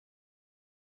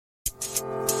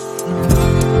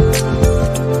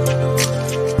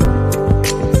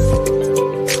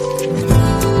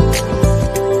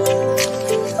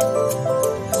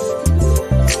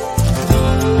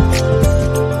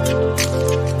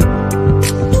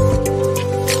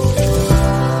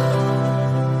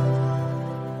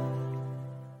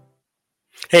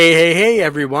Hey,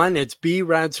 everyone. It's B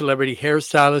Rad Celebrity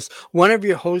Hairstylist, one of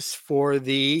your hosts for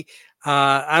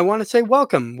I want to say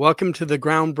welcome. Welcome to the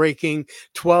groundbreaking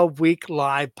 12-week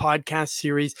live podcast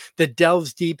series that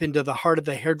delves deep into the heart of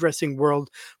the hairdressing world,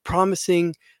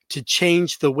 promising to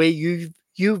change the way you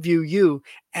view you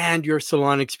and your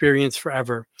salon experience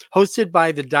forever. Hosted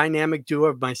by the dynamic duo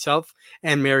of myself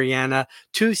and Mariana,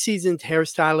 two seasoned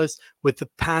hairstylists with a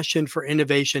passion for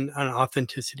innovation and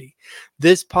authenticity.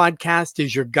 This podcast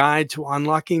is your guide to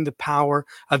unlocking the power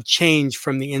of change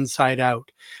from the inside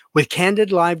out. With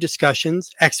candid live discussions,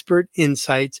 expert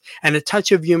insights, and a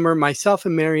touch of humor, myself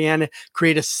and Mariana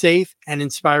create a safe and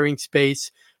inspiring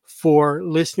space for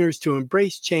listeners to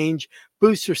embrace change,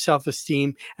 boost their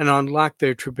self-esteem, and unlock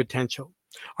their true potential.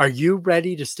 Are you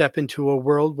ready to step into a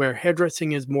world where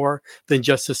hairdressing is more than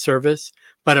just a service,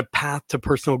 but a path to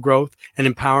personal growth and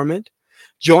empowerment?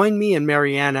 Join me and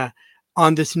Mariana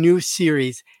on this new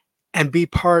series and be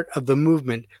part of the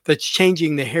movement that's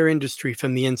changing the hair industry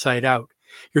from the inside out.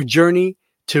 Your journey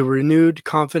to renewed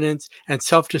confidence and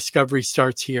self-discovery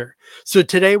starts here. So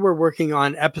today we're working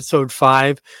on episode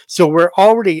 5. So we're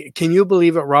already, can you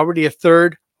believe it? We're already a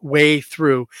third way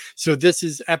through. So this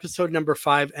is episode number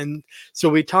 5. And so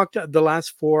we talked the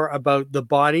last 4 about the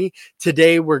body.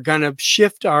 Today we're going to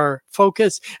shift our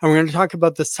focus and we're going to talk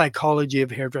about the psychology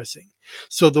of hairdressing.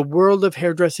 So the world of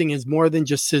hairdressing is more than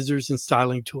just scissors and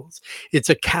styling tools. It's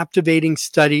a captivating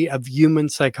study of human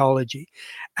psychology.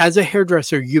 As a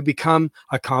hairdresser, you become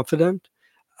a confidant,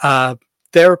 a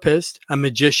therapist, a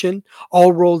magician,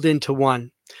 all rolled into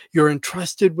one. You're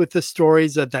entrusted with the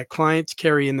stories that clients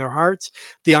carry in their hearts,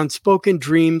 the unspoken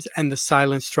dreams, and the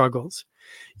silent struggles.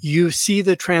 You see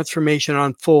the transformation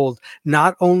unfold,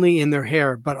 not only in their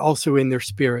hair, but also in their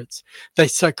spirits. The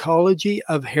psychology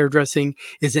of hairdressing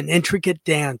is an intricate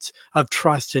dance of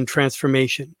trust and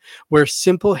transformation, where a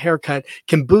simple haircut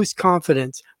can boost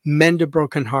confidence, mend a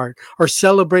broken heart, or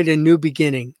celebrate a new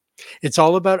beginning. It's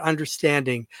all about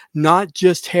understanding not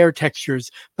just hair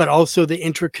textures, but also the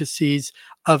intricacies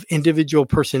of individual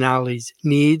personalities,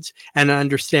 needs, and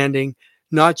understanding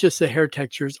not just the hair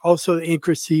textures, also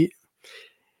the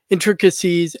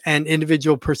intricacies and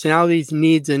individual personalities,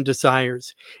 needs, and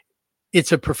desires.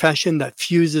 It's a profession that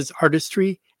fuses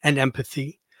artistry and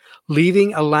empathy,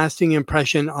 leaving a lasting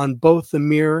impression on both the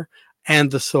mirror and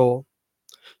the soul.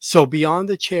 So beyond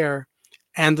the chair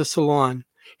and the salon,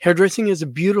 hairdressing is a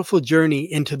beautiful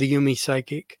journey into the human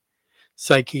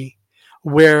psyche,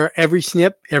 where every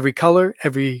snip, every color,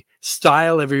 every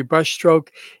style, every brushstroke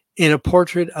in a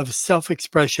portrait of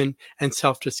self-expression and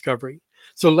self-discovery.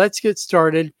 So let's get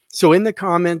started. So in the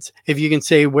comments, if you can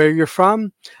say where you're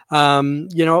from,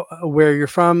 where you're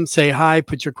from, say hi,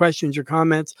 put your questions, your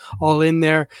comments all in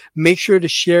there. Make sure to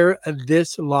share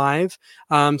this live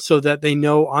so that they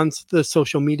know on the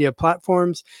social media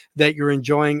platforms that you're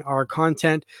enjoying our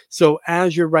content. So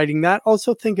as you're writing that,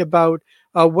 also think about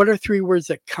what are 3 words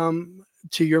that come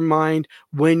to your mind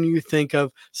when you think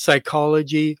of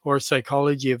psychology or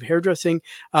psychology of hairdressing.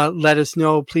 Let us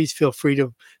know. Please feel free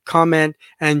to comment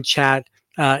and chat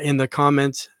in the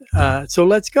comments. So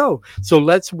let's go. So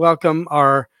let's welcome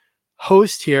our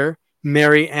host here,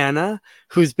 Mary Anna,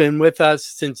 who's been with us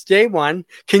since day 1.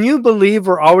 Can you believe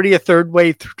we're already a third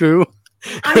way through?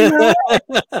 I know.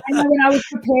 When I was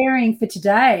preparing for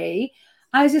today,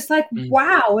 I was just like,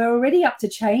 wow, we're already up to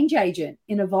change agent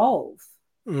in Evolve.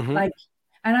 Mm-hmm.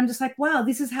 And I'm just like, wow,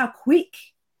 this is how quick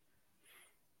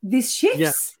this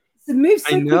shifts. Yeah. It moves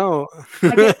so I know.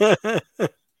 quick.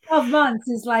 12 months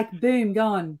is like, boom,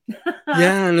 gone.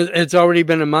 Yeah, and it's already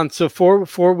been a month. So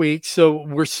 4 weeks. So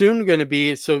we're soon going to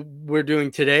be, so we're doing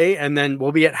today, and then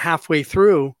we'll be at halfway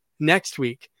through next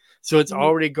week. So it's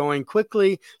already going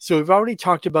quickly. So we've already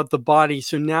talked about the body.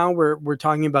 So now we're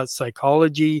talking about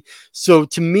psychology. So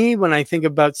to me, when I think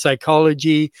about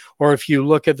psychology, or if you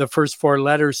look at the first 4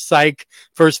 letters, psych,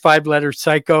 first 5 letters,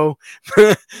 psycho,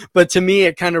 but to me,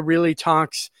 it kind of really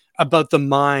talks about the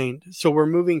mind. So we're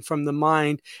moving from the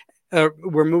mind,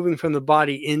 we're moving from the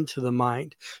body into the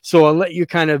mind. So I'll let you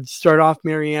kind of start off,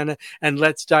 Mariana, and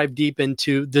let's dive deep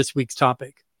into this week's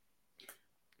topic.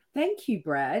 Thank you,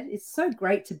 Brad. It's so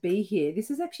great to be here. This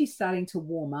is actually starting to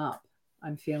warm up,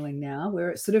 I'm feeling now, where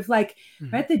it's sort of like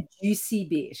we're at the juicy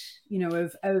bit,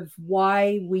 of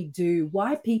why we do,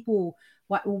 why people,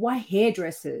 why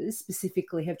hairdressers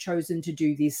specifically have chosen to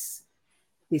do this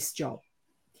job.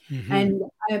 And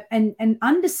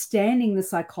understanding the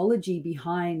psychology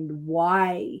behind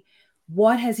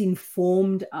what has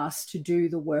informed us to do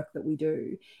the work that we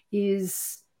do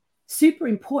is super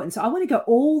important. So I want to go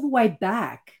all the way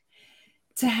back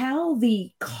to how the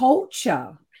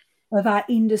culture of our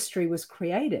industry was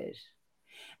created.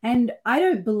 And I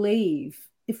don't believe,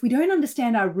 if we don't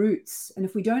understand our roots and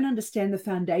if we don't understand the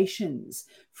foundations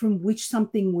from which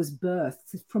something was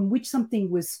birthed, from which something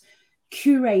was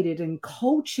curated and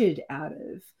cultured out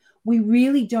of, we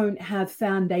really don't have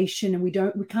foundation, and we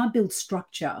can't build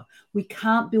structure. We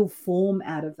can't build form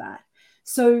out of that.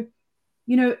 So,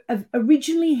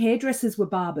 originally hairdressers were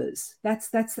barbers.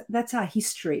 That's our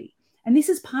history. And this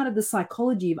is part of the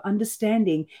psychology of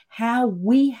understanding how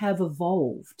we have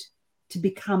evolved to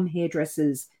become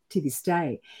hairdressers to this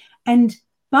day. And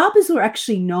barbers were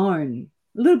actually known,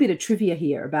 a little bit of trivia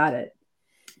here about it.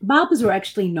 Barbers were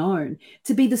actually known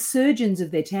to be the surgeons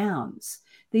of their towns.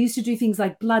 They used to do things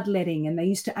like bloodletting, and they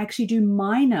used to actually do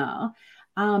minor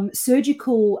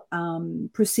surgical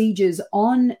procedures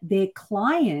on their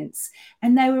clients,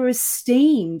 and they were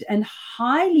esteemed and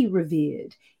highly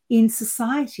revered in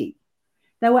society.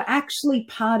 They were actually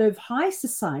part of high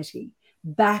society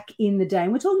back in the day.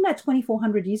 And we're talking about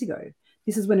 2,400 years ago.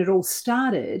 This is when it all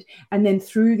started. And then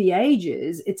through the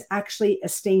ages, it's actually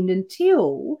esteemed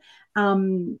until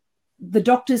the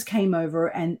doctors came over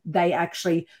and they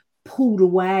actually pulled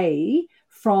away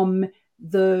from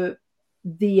the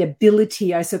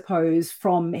ability, I suppose,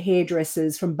 from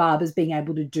hairdressers, from barbers being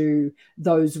able to do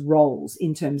those roles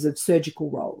in terms of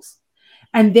surgical roles.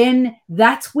 And then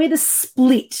that's where the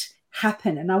split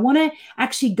happened. And I want to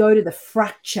actually go to the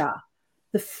fracture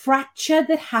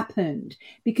that happened,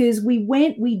 because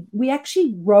we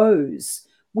actually rose.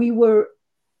 We were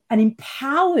an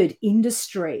empowered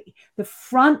industry, the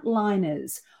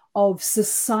frontliners of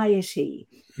society.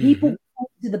 People came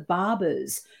to the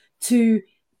barbers to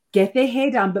get their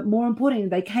hair done, but more importantly,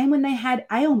 they came when they had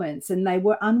ailments and they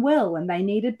were unwell and they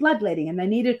needed bloodletting and they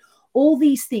needed all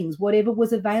these things, whatever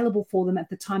was available for them at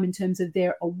the time in terms of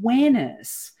their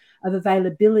awareness of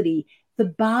availability, the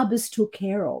barbers took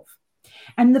care of.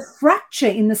 And the fracture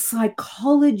in the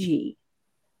psychology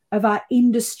of our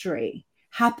industry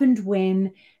happened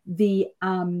when the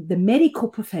medical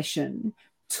profession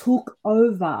took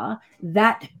over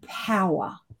that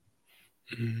power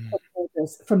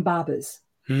from barbers.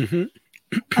 Mm-hmm.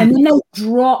 And then they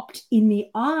dropped in the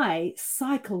eye,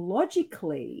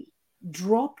 psychologically,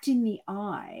 dropped in the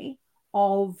eye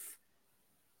of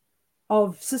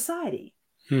society.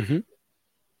 Mm-hmm.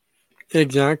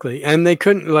 Exactly. And they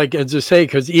couldn't, like, as I say,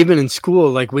 because even in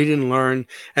school, like, we didn't learn.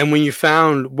 And when you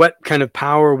found what kind of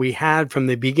power we had from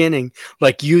the beginning,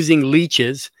 like using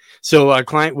leeches. So a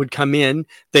client would come in,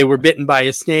 they were bitten by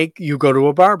a snake, you go to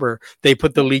a barber, they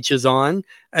put the leeches on,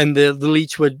 and the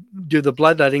leech would do the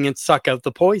bloodletting and suck out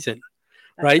the poison.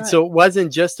 Right. So it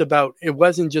wasn't just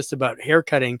about hair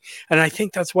cutting. And I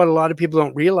think that's what a lot of people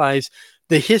don't realize,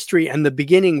 the history and the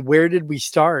beginning. Where did we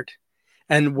start?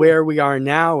 And where we are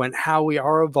now and how we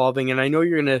are evolving. And I know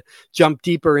you're going to jump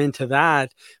deeper into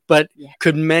that, but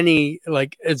could many,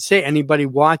 like, say anybody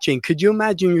watching, could you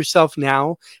imagine yourself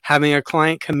now having a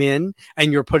client come in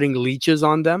and you're putting leeches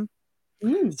on them?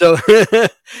 So,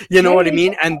 you know what I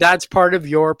mean? And that's part of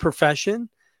your profession,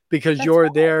 because you're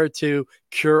there to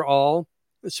cure all,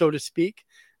 so to speak,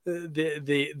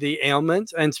 the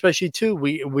ailments. And especially too,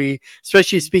 we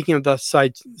especially speaking of the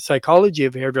psychology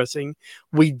of hairdressing,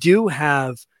 we do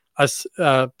have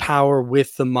a power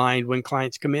with the mind when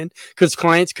clients come in, because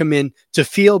clients come in to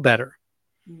feel better,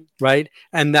 right?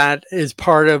 And that is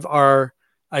part of our,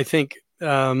 I think,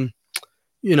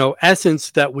 essence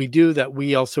that we do, that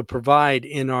we also provide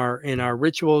in our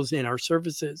rituals, in our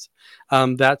services,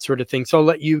 that sort of thing. So I'll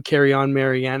let you carry on,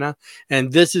 Mariana.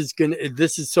 And this is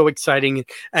so exciting.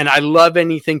 And I love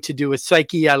anything to do with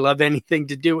psyche. I love anything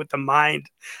to do with the mind.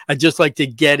 I just like to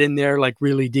get in there, like,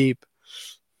 really deep.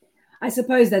 I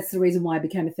suppose that's the reason why I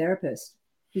became a therapist,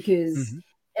 because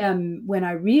when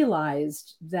I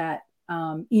realized that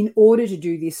in order to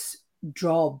do this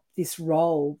job, this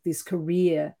role, this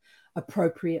career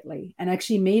appropriately and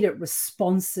actually meet it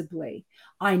responsibly,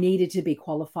 I needed to be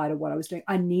qualified at what I was doing.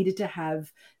 I needed to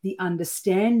have the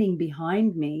understanding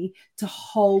behind me to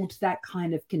hold that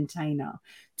kind of container,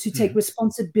 to take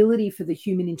responsibility for the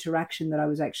human interaction that I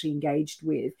was actually engaged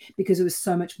with, because it was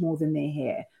so much more than their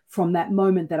hair, from that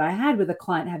moment that I had with a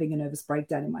client having a nervous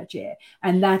breakdown in my chair.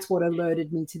 And that's what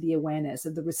alerted me to the awareness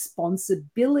of the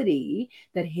responsibility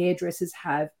that hairdressers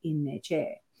have in their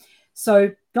chair.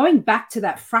 So going back to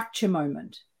that fracture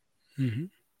moment, I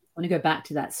want to go back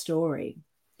to that story.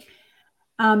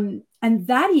 And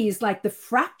that is like the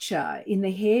fracture in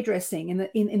the hairdressing,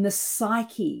 in the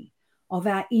psyche of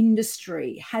our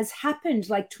industry, has happened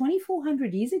like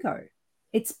 2,400 years ago.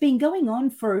 It's been going on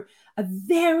for a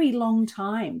very long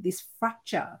time, this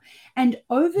fracture. And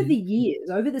over the years,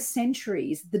 over the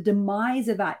centuries, the demise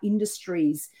of our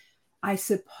industries I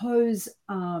suppose,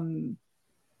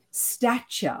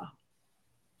 stature,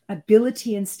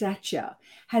 ability and stature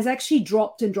has actually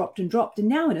dropped and dropped and dropped. And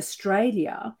now in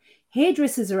Australia,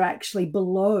 hairdressers are actually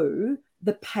below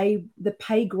the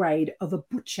pay grade of a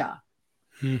butcher.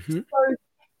 Mm-hmm. So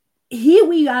here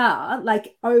we are,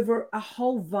 like over a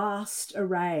whole vast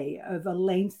array of a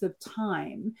length of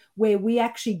time where we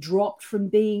actually dropped from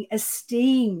being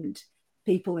esteemed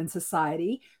people in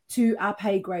society to our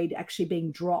pay grade actually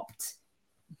being dropped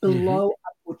below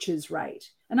a butcher's rate.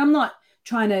 And I'm not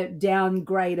trying to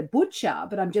downgrade a butcher,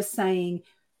 but I'm just saying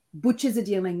butchers are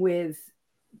dealing with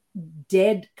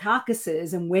dead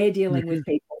carcasses and we're dealing with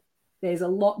people. There's a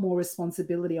lot more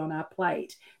responsibility on our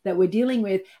plate that we're dealing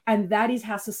with. And that is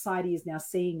how society is now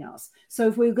seeing us. So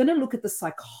if we're going to look at the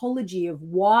psychology of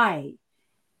why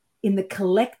in the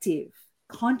collective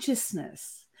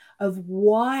consciousness of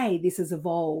why this has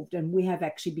evolved and we have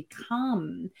actually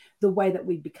become the way that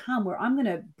we've become, where I'm going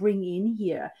to bring in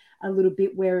here a little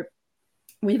bit where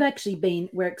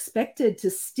we're expected to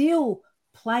still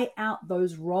play out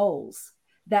those roles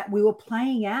that we were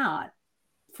playing out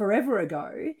forever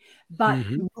ago, but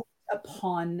looked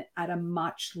upon at a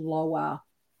much lower,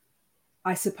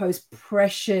 I suppose,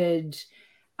 pressured,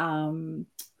 I'm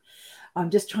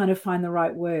just trying to find the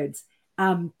right words,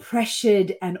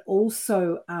 pressured and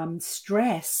also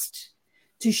stressed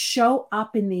to show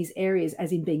up in these areas,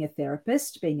 as in being a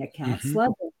therapist, being a counselor,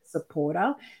 being a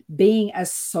supporter, being a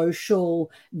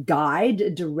social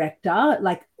guide, director,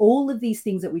 like all of these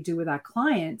things that we do with our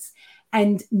clients,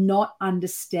 and not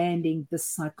understanding the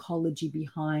psychology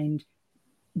behind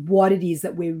what it is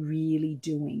that we're really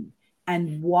doing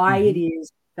and why it is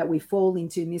that we fall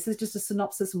into, and this is just a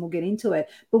synopsis and we'll get into it,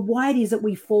 but why it is that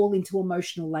we fall into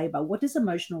emotional labor. What does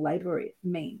emotional labor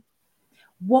mean?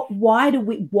 Why do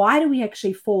we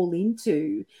actually fall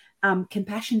into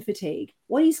compassion fatigue?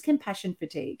 What is compassion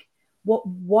fatigue?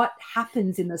 What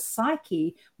happens in the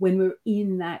psyche when we're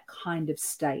in that kind of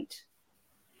state?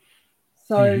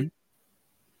 So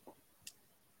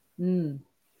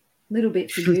little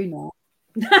bit for you now.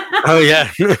 Oh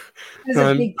yeah.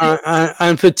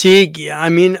 I'm fatigued. I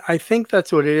mean, I think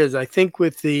that's what it is. I think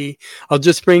I'll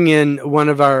just bring in one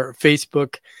of our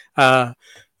Facebook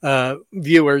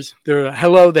viewers. They're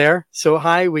hello there. So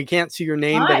hi, we can't see your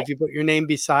name, but if you put your name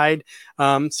beside.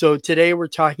 So today we're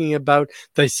talking about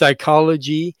the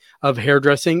psychology of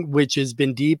hairdressing, which has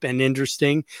been deep and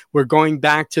interesting. We're going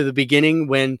back to the beginning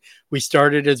when we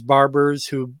started as barbers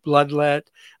who bloodlet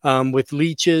with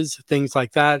leeches, things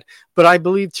like that. But I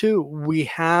believe too, we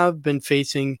have been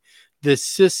facing this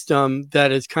system that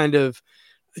has kind of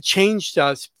changed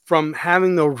us from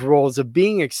having those roles of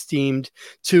being esteemed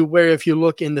to where, if you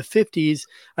look in the 50s,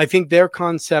 I think their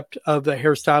concept of the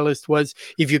hairstylist was,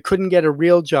 if you couldn't get a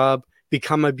real job,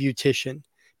 become a beautician,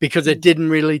 because it didn't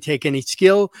really take any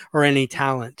skill or any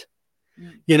talent.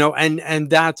 You know, and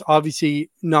that's obviously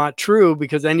not true,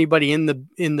 because anybody in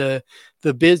the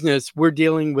business, we're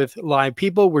dealing with live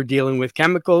people, we're dealing with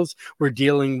chemicals, we're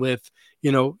dealing with,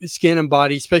 you know, skin and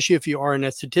body, especially if you are an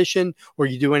esthetician or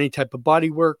you do any type of body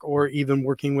work or even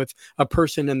working with a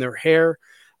person and their hair.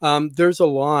 There's a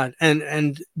lot,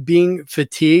 and being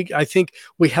fatigued, I think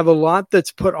we have a lot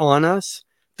that's put on us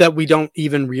that we don't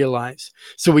even realize.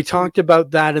 So we talked about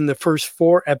that in the first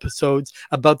 4 episodes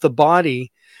about the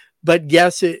body. But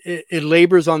yes, it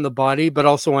labors on the body, but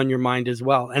also on your mind as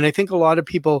well. And I think a lot of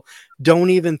people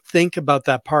don't even think about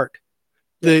that part.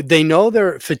 They know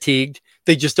they're fatigued.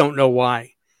 They just don't know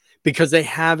why, because they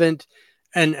haven't.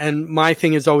 And my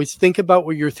thing is always think about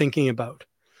what you're thinking about.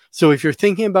 So if you're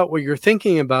thinking about what you're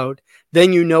thinking about,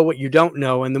 then you know what you don't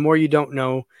know. And the more you don't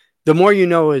know, the more you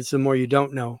know is the more you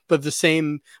don't know. But the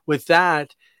same with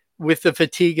that, with the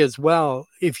fatigue as well.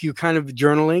 If you kind of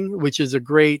journaling, which is a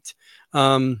great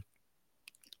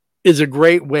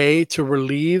way to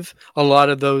relieve a lot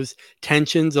of those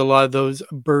tensions, a lot of those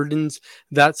burdens,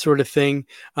 that sort of thing.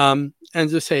 And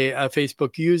just say a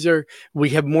Facebook user,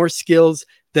 we have more skills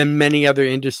than many other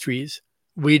industries.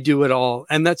 We do it all.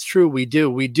 And that's true. We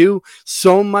do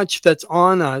so much that's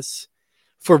on us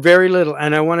for very little.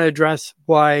 And I want to address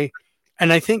why.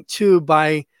 And I think too,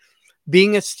 by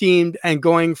being esteemed and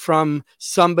going from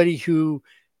somebody who,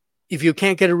 if you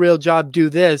can't get a real job, do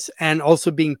this, and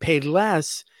also being paid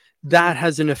less, that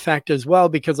has an effect as well,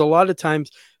 because a lot of times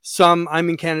I'm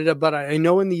in Canada, but I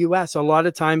know in the US, a lot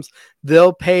of times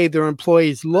they'll pay their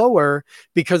employees lower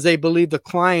because they believe the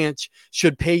client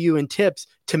should pay you in tips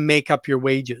to make up your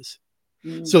wages.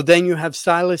 So then you have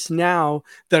stylists now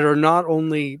that are not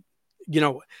only, you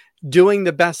know, doing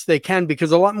the best they can,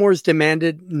 because a lot more is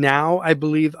demanded now, I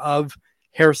believe, of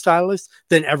hairstylists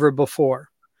than ever before.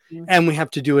 and we have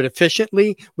to do it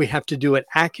efficiently. We have to do it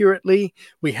accurately.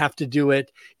 We have to do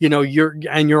it,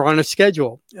 you're on a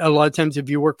schedule. A lot of times if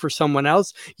you work for someone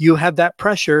else, you have that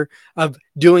pressure of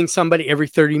doing somebody every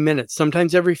 30 minutes,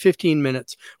 sometimes every 15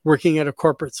 minutes, working at a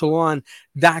corporate salon.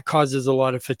 That causes a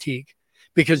lot of fatigue,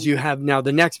 because you have now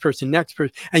the next person,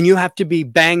 and you have to be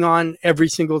bang on every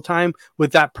single time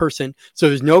with that person. So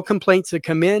there's no complaints that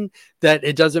come in. That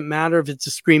it doesn't matter if it's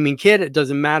a screaming kid. It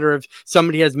doesn't matter if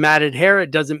somebody has matted hair.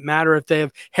 It doesn't matter if they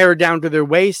have hair down to their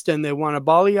waist and they want a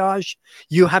balayage.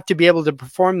 You have to be able to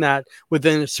perform that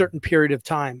within a certain period of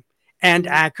time, and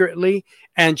accurately,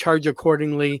 and charge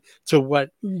accordingly to what,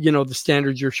 the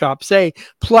standards your shop say.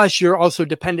 Plus, you're also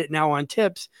dependent now on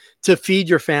tips to feed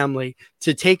your family,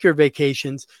 to take your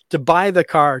vacations, to buy the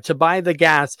car, to buy the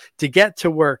gas, to get to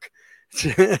work,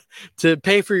 to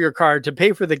pay for your car, to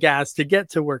pay for the gas, to get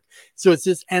to work. So it's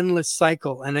this endless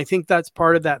cycle. And I think that's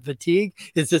part of that fatigue,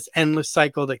 is this endless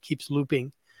cycle that keeps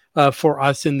looping for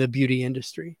us in the beauty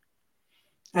industry.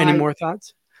 Any more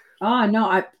thoughts? Oh,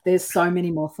 no, there's so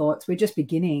many more thoughts. We're just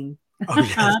beginning. Oh,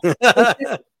 yes. It's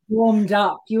just warmed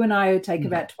up. You and I take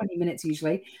about 20 minutes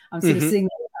usually. I'm sort of sitting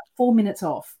there about 4 minutes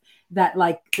off that,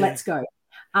 let's go.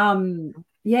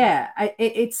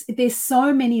 There's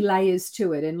so many layers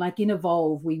to it. And like in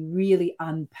Evolve, we really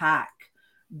unpack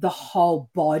the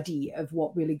whole body of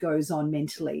what really goes on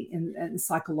mentally and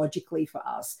psychologically for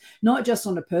us, not just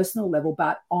on a personal level,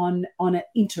 but on an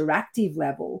interactive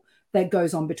level that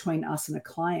goes on between us and a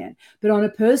client. But on a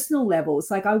personal level, it's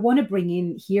like I want to bring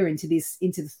in here into the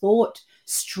thought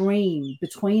stream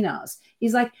between us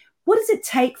is like, what does it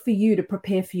take for you to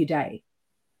prepare for your day?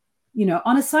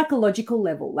 On a psychological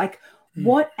level, like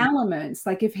what elements,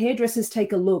 like if hairdressers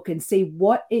take a look and see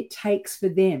what it takes for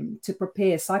them to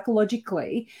prepare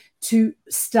psychologically to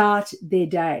start their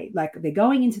day, like they're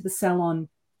going into the salon.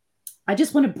 I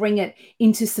just want to bring it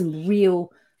into some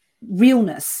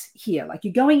realness here. Like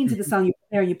you're going into the salon, you're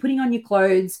preparing, you're putting on your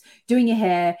clothes, doing your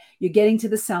hair, you're getting to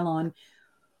the salon.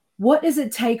 What does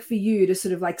it take for you to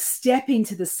sort of like step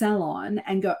into the salon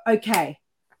and go, okay,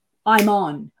 I'm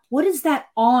on? What does that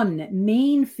on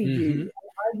mean for you?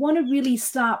 I want to really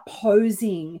start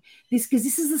posing this, because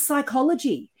this is the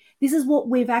psychology. This is what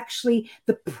we've actually,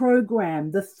 the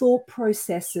program, the thought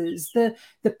processes, the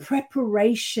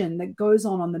preparation that goes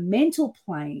on the mental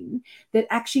plane that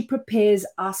actually prepares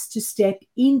us to step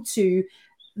into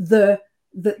the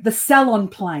salon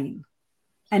plane,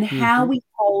 and how we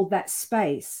hold that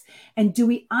space. And do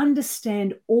we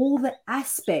understand all the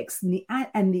aspects and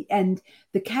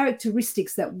the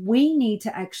characteristics that we need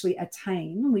to actually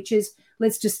attain, which is,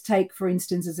 let's just take, for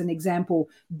instance, as an example,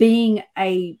 being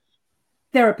a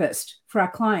therapist for our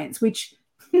clients, which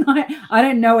I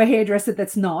don't know a hairdresser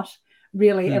that's not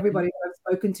really. Everybody that I've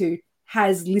spoken to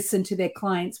has listened to their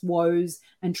clients' woes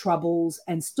and troubles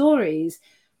and stories.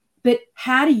 But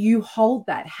how do you hold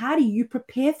that? How do you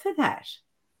prepare for that?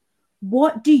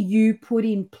 What do you put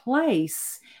in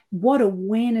place? What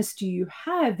awareness do you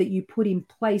have that you put in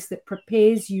place that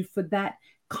prepares you for that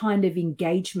kind of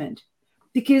engagement?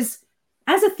 Because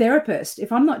as a therapist,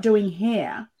 if I'm not doing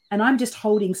hair and I'm just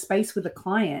holding space with a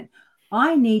client,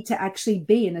 I need to actually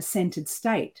be in a centered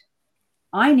state.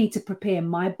 I need to prepare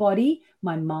my body,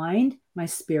 my mind, my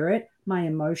spirit, my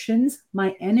emotions,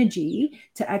 my energy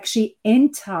to actually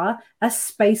enter a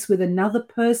space with another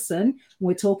person.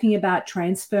 We're talking about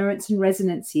transference and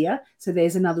resonance here. So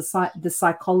there's another the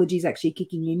psychology is actually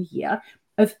kicking in here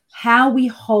of how we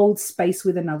hold space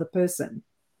with another person.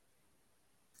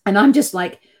 And I'm just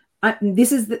like,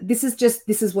 this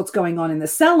is what's going on in the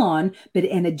salon. But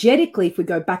energetically, if we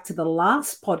go back to the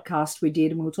last podcast we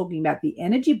did, and we were talking about the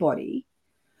energy body,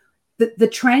 the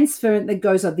transference that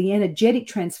goes on, the energetic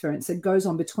transference that goes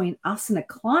on between us and a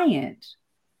client,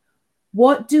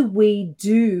 what do we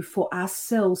do for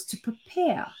ourselves to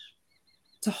prepare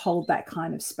to hold that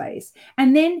kind of space?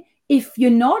 And then if you're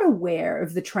not aware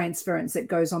of the transference that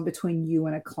goes on between you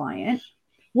and a client,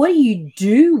 what do you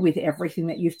do with everything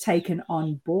that you've taken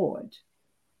on board?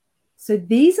 So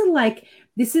these are like,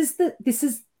 this is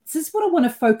what I want to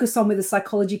focus on with the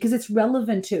psychology, because it's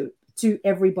relevant to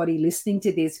everybody listening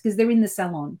to this, because they're in the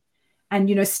salon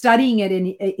and, studying it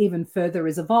even further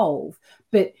is Evolve.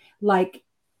 But like,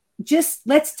 just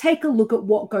let's take a look at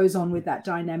what goes on with that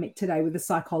dynamic today with the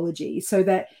psychology, so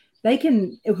that they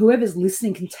can, whoever's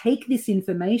listening can take this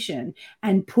information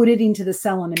and put it into the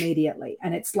salon immediately.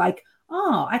 And it's like,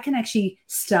 oh, I can actually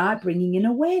start bringing in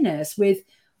awareness with,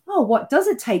 oh, what does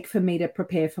it take for me to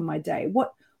prepare for my day?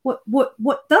 What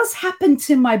does happen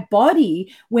to my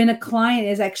body when a client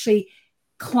is actually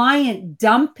client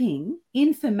dumping,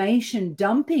 information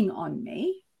dumping on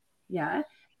me? Yeah.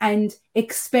 and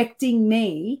expecting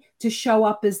me to show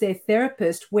up as their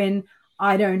therapist when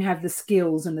I don't have the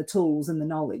skills and the tools and the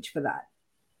knowledge for that.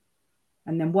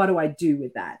 And then what do I do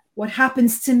with that? What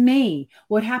happens to me?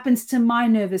 What happens to my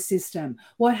nervous system?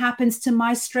 What happens to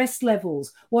my stress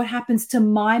levels? What happens to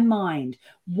my mind?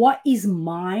 What is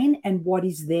mine and what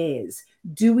is theirs?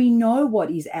 Do we know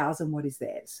what is ours and what is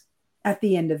theirs at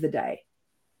the end of the day?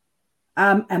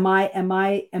 Am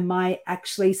I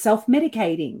actually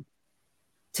self-medicating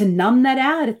to numb that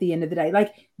out at the end of the day?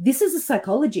 Like, this is a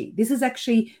psychology. This is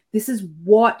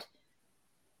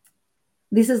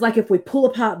like, if we pull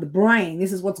apart the brain,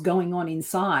 this is what's going on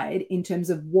inside in terms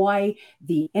of why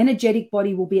the energetic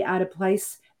body will be out of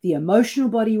place, the emotional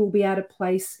body will be out of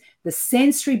place, the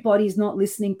sensory body is not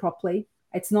listening properly,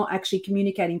 it's not actually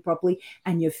communicating properly,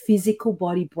 and your physical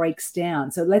body breaks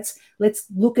down. So let's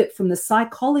look at from the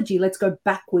psychology, let's go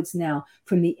backwards now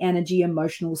from the energy,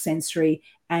 emotional, sensory,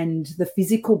 and the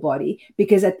physical body,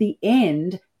 because at the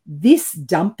end, this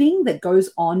dumping that goes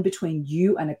on between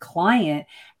you and a client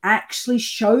actually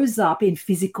shows up in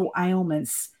physical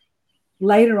ailments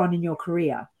later on in your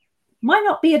career. Might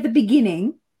not be at the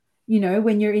beginning,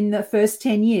 when you're in the first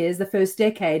 10 years, the first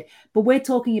decade, but we're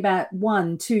talking about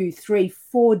 1, 2, 3,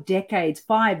 4 decades,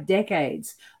 5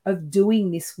 decades of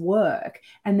doing this work.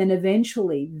 And then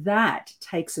eventually that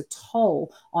takes a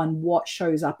toll on what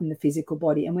shows up in the physical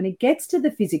body. And when it gets to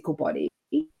the physical body,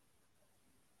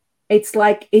 it's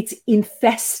like it's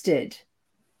infested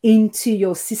into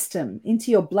your system, into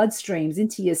your bloodstreams,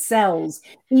 into your cells,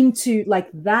 into like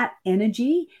that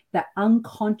energy, that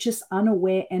unconscious,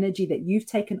 unaware energy that you've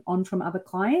taken on from other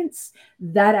clients,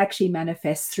 that actually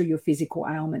manifests through your physical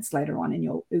ailments later on in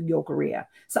your career.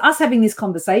 So us having this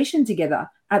conversation together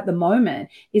at the moment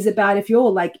is about, if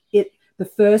you're like the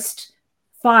first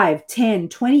 5, 10,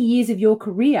 20 years of your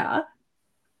career,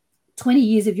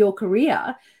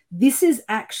 this is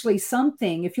actually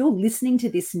something, if you're listening to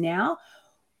this now,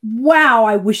 wow,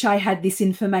 I wish I had this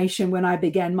information when I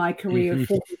began my career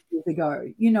 40 years ago.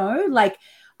 Like,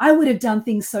 I would have done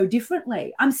things so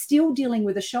differently. I'm still dealing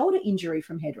with a shoulder injury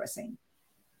from hairdressing.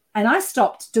 And I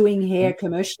stopped doing hair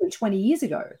commercially 20 years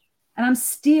ago. And I'm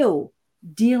still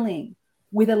dealing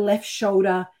with a left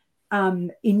shoulder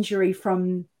injury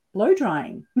from blow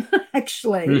drying,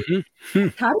 actually.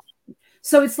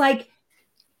 So it's like,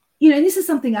 this is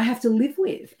something I have to live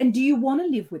with. And do you want to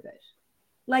live with it?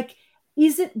 Like,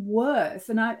 is it worth,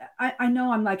 and I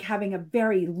know I'm like having a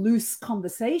very loose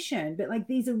conversation, but like,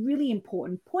 these are really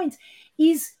important points,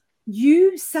 is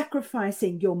you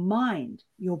sacrificing your mind,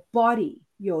 your body,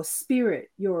 your spirit,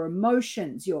 your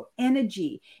emotions, your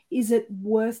energy, is it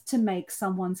worth to make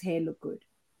someone's hair look good?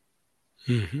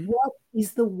 What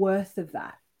is the worth of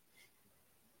that?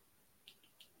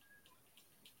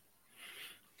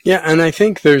 Yeah, and I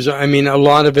think there's, a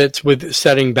lot of it's with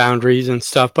setting boundaries and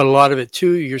stuff, but a lot of it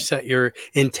too, you set your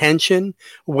intention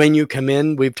when you come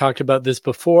in. We've talked about this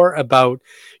before about,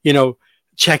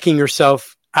 checking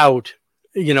yourself out,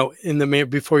 in the mirror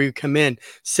before you come in.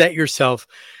 Set yourself,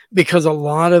 because a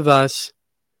lot of us,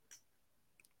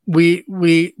 we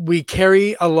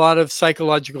carry a lot of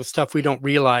psychological stuff we don't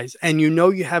realize, and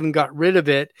you haven't got rid of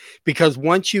it, because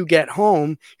once you get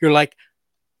home, you're like,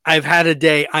 I've had a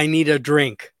day, I need a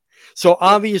drink. So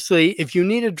obviously, if you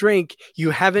need a drink,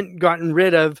 you haven't gotten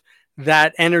rid of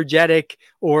that energetic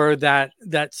or that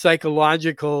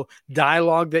psychological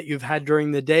dialogue that you've had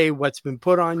during the day, what's been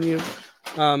put on you.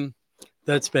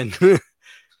 That's been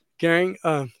carrying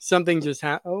something just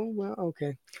happened. Oh, well,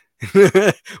 okay.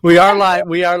 We are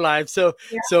live. So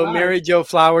Mary Jo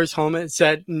Flowers home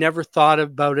said, never thought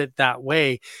about it that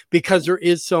way, because there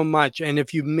is so much. And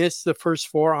if you miss the first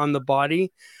 4 on the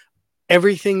body,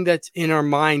 everything that's in our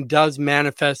mind does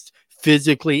manifest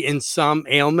physically in some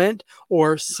ailment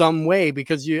or some way,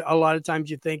 because a lot of times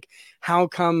you think, how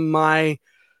come my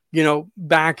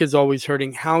back is always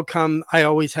hurting? How come I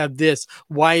always have this?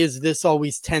 Why is this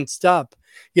always tensed up?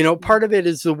 Part of it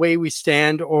is the way we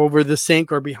stand over the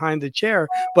sink or behind the chair,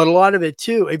 but a lot of it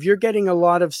too, if you're getting a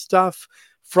lot of stuff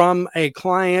from a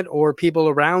client or people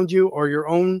around you, or your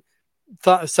own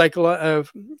psychological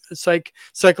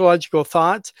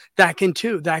thoughts, that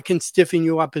can stiffen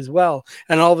you up as well.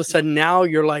 And all of a sudden now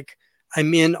you're like,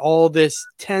 I'm in all this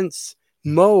tense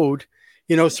mode,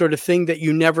 sort of thing that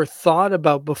you never thought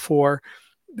about before.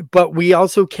 But we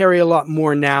also carry a lot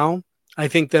more now, I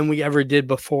think, than we ever did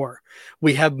before.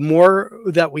 We have more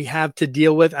that we have to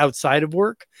deal with outside of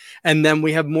work, and then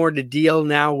we have more to deal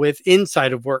now with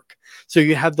inside of work. So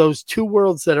you have those two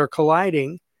worlds that are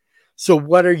colliding. So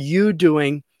what are you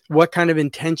doing? What kind of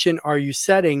intention are you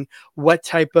setting? What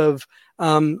type of,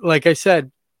 like I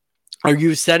said, Are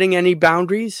you setting any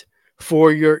boundaries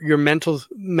for your mental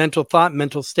thought,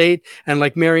 mental state? And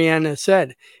like Mariana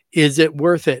said, is it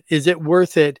worth it? Is it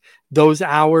worth it, those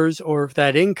hours or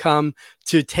that income,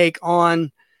 to take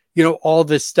on, all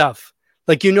this stuff?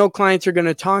 Like, clients are going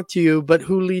to talk to you, but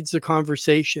who leads the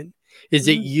conversation? Is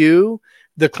it you,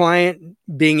 the client,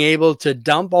 being able to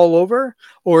dump all over?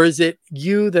 Or is it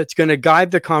you that's going to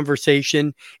guide the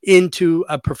conversation into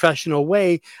a professional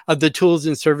way of the tools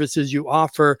and services you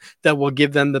offer that will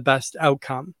give them the best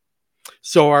outcome?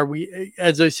 So are we,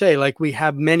 as I say, like, we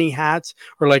have many hats,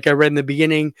 or like I read in the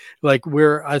beginning, like,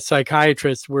 we're a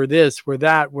psychiatrist, we're this, we're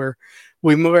that,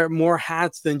 we wear more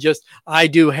hats than just I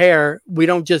do hair. We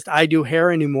don't just I do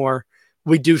hair anymore.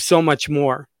 We do so much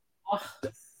more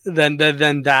than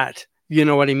that. You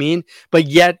know what I mean? But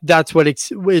yet that's what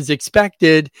is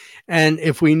expected. And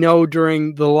if we know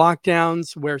during the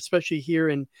lockdowns, where especially here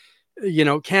in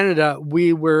Canada,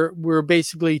 we're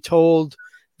basically told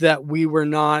that we were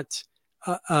not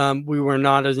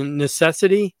as a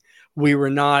necessity. We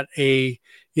were not a,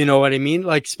 you know what I mean?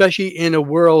 Like, especially in a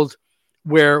world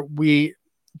where we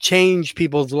change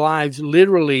people's lives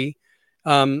literally,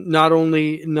 not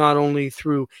only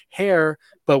through hair,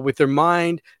 but with their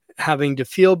mind, having to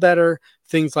feel better,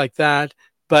 things like that.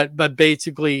 But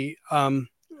basically,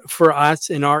 for us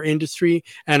in our industry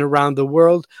and around the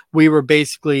world, we were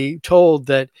basically told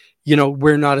that,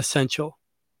 we're not essential.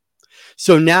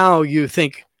 So now you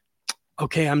think,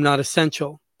 okay, I'm not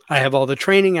essential. I have all the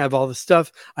training, I have all the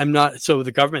stuff. I'm not. So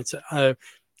the government,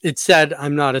 it said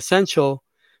I'm not essential.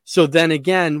 So then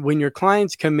again, when your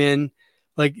clients come in,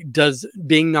 like, does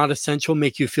being not essential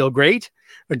make you feel great,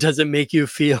 or does it make you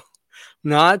feel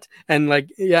not? And like,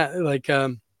 yeah, like,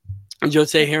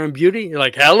 Jose Hair and Beauty, you're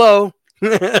like, hello.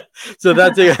 So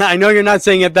that's it. I know you're not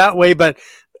saying it that way, but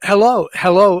hello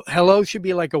should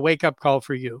be like a wake up call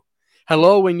for you.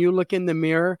 Hello, when you look in the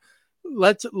mirror,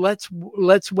 let's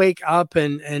wake up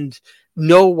and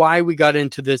know why we got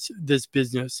into this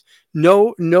business.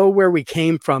 Know where we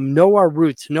came from, know our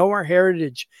roots, know our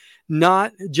heritage,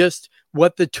 not just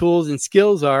what the tools and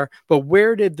skills are, but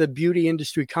where did the beauty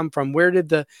industry come from?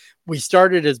 We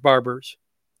started as barbers,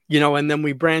 and then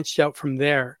we branched out from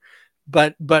there.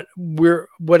 But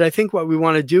what I think what we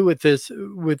want to do with this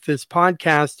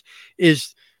podcast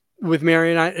is, with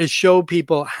Mary and I, is show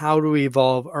people how to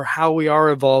evolve, or how we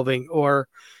are evolving, or,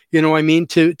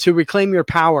 to reclaim your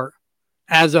power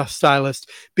as a stylist,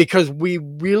 because we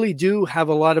really do have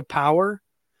a lot of power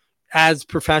as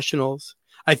professionals.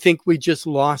 I think we just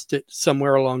lost it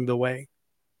somewhere along the way.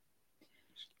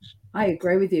 I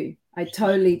agree with you. I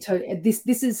totally. This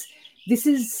is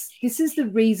the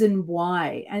reason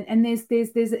why, and there's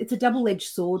it's a double-edged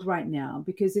sword right now,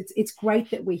 because it's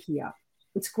great that we're here.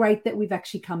 It's great that we've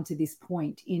actually come to this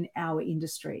point in our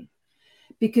industry,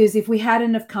 because if we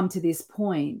hadn't have come to this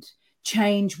point,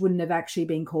 change wouldn't have actually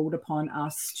been called upon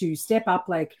us to step up,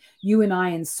 like you and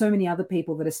I and so many other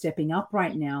people that are stepping up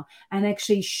right now and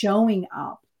actually showing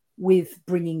up with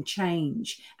bringing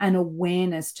change and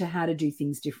awareness to how to do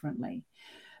things differently.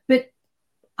 But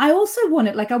I also want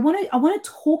to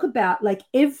talk about, like,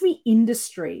 every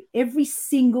industry, every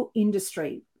single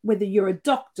industry, whether you're a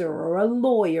doctor or a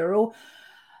lawyer or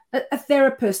a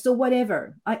therapist or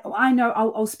whatever. I know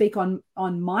I'll speak on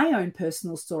my own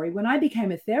personal story. When I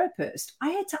became a therapist,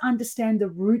 I had to understand the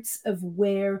roots of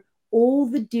where all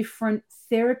the different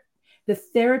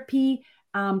therapy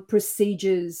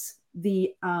procedures,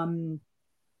 the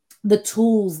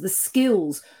tools, the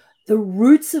skills, the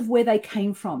roots of where they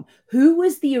came from. Who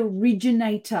was the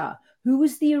originator? Who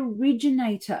was the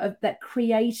originator of that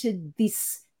created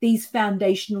these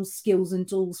foundational skills and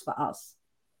tools for us?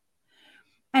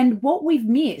 And what we've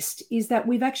missed is that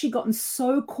we've actually gotten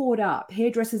so caught up.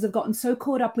 Hairdressers have gotten so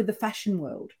caught up with the fashion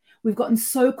world. We've gotten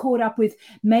so caught up with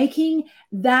making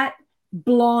that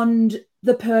blonde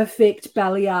the perfect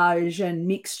balayage and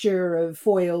mixture of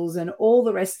foils and all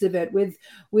the rest of it with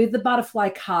the butterfly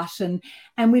cut,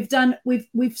 and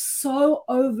we've so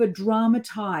over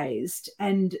dramatized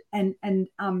and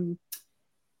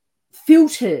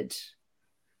filtered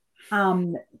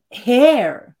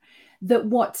hair, that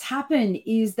what's happened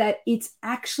is that it's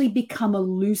actually become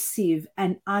elusive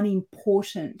and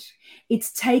unimportant.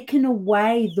 It's taken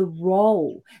away the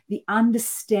role, the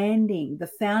understanding, the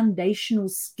foundational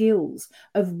skills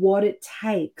of what it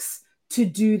takes to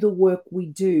do the work we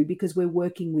do, because we're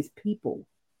working with people.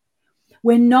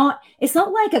 It's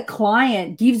not like a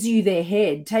client gives you their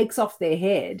head, takes off their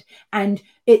head, and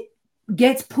it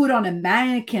gets put on a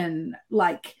mannequin,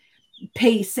 like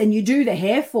piece and you do the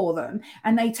hair for them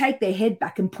and they take their head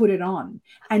back and put it on,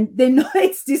 and then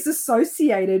it's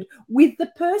disassociated with the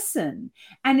person.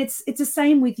 And it's the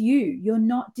same with you. You're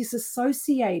not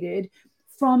disassociated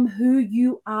from who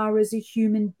you are as a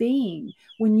human being.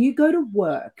 When you go to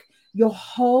work, your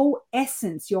whole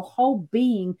essence, your whole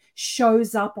being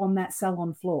shows up on that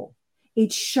salon floor.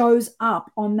 It shows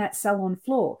up on that salon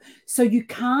floor. So you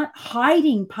can't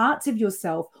hiding parts of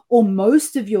yourself or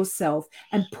most of yourself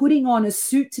and putting on a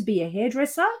suit to be a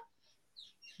hairdresser.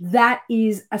 That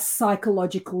is a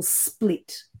psychological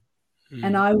split.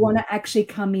 And I want to actually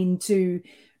come into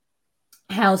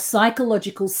how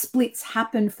psychological splits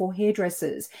happen for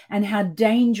hairdressers and how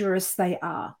dangerous they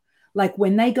are. Like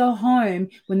when they go home,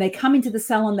 when they come into the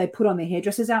salon, they put on their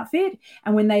hairdresser's outfit.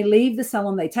 And when they leave the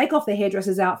salon, they take off their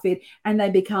hairdresser's outfit and they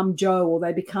become Joe, or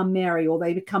they become Mary, or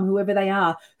they become whoever they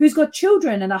are, who's got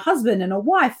children and a husband and a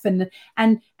wife and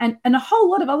a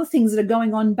whole lot of other things that are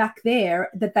going on back there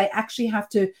that they actually have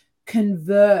to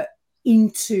convert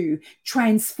into,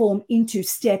 transform into,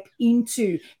 step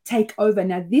into, take over.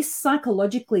 Now, this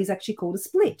psychologically is actually called a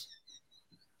split.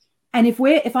 And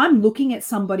if I'm looking at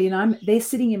somebody and they're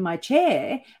sitting in my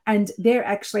chair and they're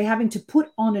actually having to put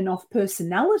on and off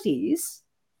personalities,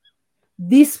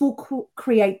 this will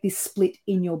create this split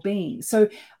in your being. So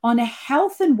on a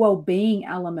health and well-being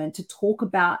element, to talk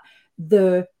about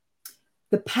the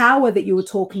power that you were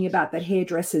talking about that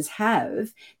hairdressers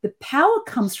have, the power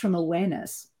comes from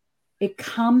awareness. It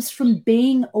comes from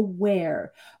being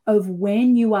aware of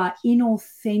when you are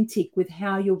inauthentic with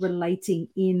how you're relating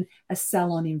in a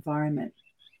salon environment.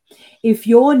 If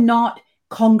you're not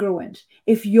congruent,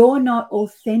 if you're not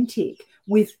authentic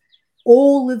with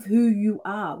all of who you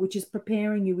are, which is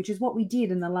preparing you, which is what we did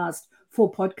in the last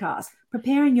 4 podcasts,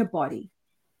 preparing your body,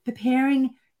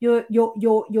 preparing your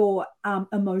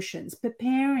emotions,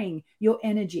 preparing your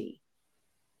energy,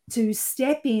 to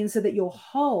step in so that you're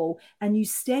whole and you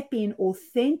step in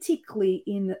authentically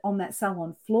on that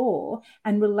salon floor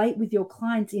and relate with your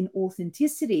clients in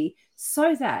authenticity,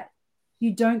 so that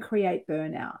you don't create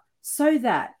burnout, so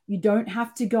that you don't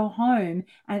have to go home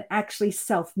and actually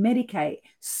self-medicate,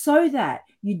 so that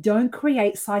you don't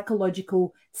create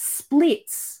psychological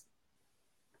splits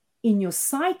in your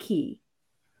psyche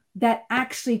that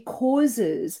actually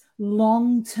causes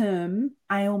long-term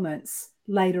ailments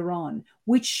later on,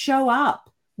 which show up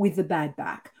with the bad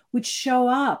back, which show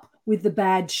up with the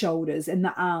bad shoulders and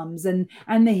the arms and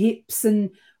the hips and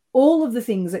all of the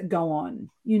things that go on,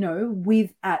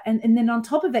 with and then on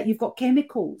top of that, you've got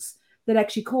chemicals that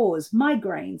actually cause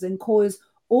migraines and cause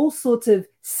all sorts of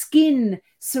skin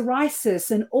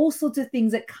psoriasis and all sorts of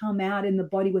things that come out in the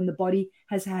body when the body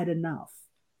has had enough.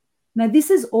 Now, this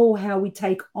is all how we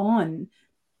take on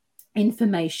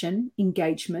information,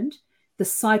 engagement, the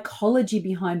psychology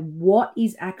behind what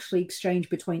is actually exchanged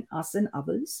between us and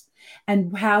others,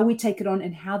 and how we take it on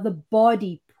and how the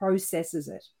body processes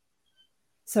it.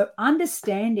 So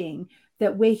understanding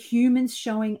that we're humans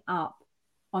showing up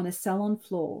on a salon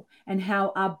floor and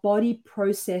how our body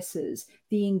processes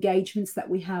the engagements that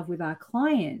we have with our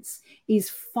clients is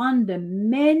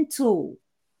fundamental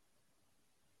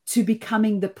to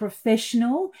becoming the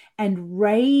professional and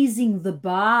raising the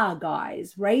bar,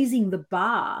 guys, raising the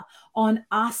bar on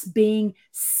us being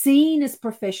seen as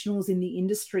professionals in the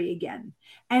industry again,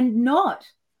 and not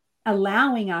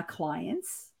allowing our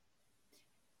clients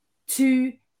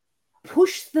to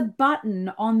push the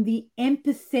button on the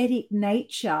empathetic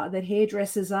nature that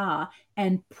hairdressers are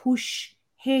and push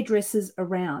hairdressers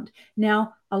around.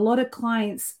 Now, a lot of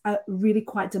clients are really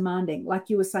quite demanding. Like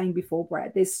you were saying before,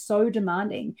 Brad, they're so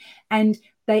demanding, and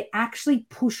they actually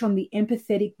push on the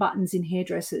empathetic buttons in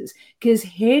hairdressers because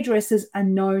hairdressers are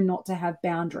known not to have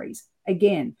boundaries.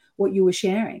 Again, what you were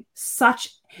sharing,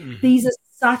 these are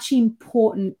such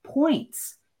important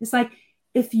points. It's like,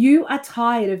 if you are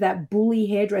tired of that bully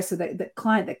hairdresser, that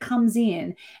client that comes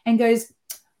in and goes,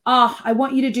 "Oh, I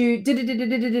want you to do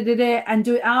and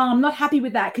do it. Oh, I'm not happy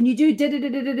with that. Can you do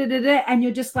and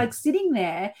you're just like sitting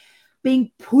there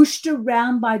being pushed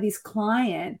around by this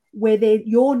client where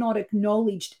you're not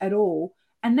acknowledged at all.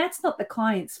 And that's not the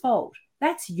client's fault.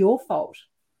 That's your fault.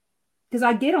 Because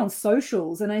I get on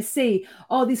socials and I see,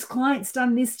 oh, this client's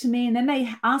done this to me. And then they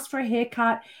ask for a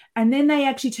haircut. And then they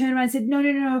actually turn around and said,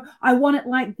 no, I want it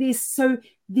like this. So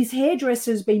this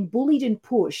hairdresser has been bullied and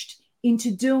pushed into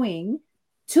doing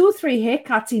 2 or 3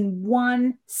 haircuts in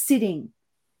one sitting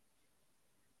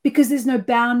because there's no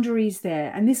boundaries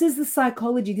there. And this is the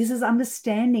psychology. This is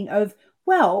understanding of,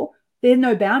 well, there are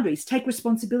no boundaries. Take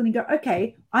responsibility and go,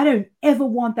 okay, I don't ever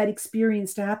want that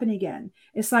experience to happen again.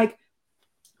 It's like,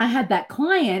 I had that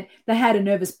client that had a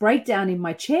nervous breakdown in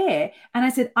my chair. And I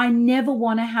said, I never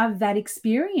want to have that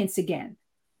experience again.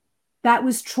 That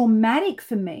was traumatic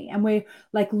for me. And we're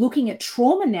like looking at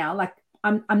trauma now. Like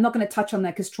I'm not going to touch on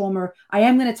that because trauma, I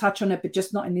am going to touch on it, but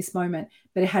just not in this moment.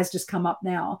 But it has just come up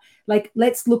now. Like,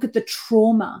 let's look at the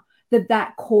trauma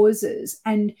that causes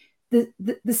and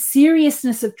the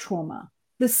seriousness of trauma,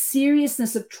 the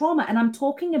seriousness of trauma. And I'm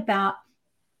talking about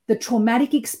the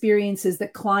traumatic experiences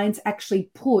that clients actually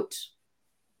put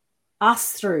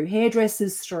us through,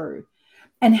 hairdressers through,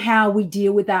 and how we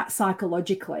deal with that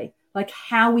psychologically, like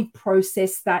how we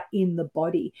process that in the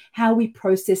body, how we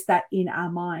process that in our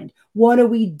mind. What do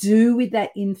we do with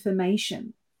that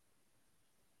information?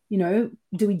 You know,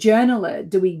 do we journal it?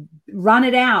 Do we run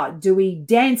it out? Do we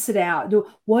dance it out?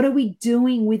 What are we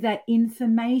doing with that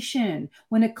information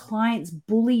when a client's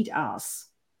bullied us?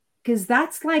 Because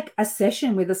that's like a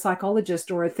session with a psychologist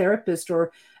or a therapist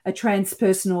or a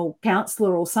transpersonal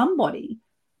counselor or somebody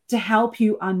to help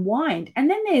you unwind. And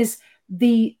then there's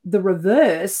the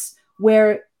reverse,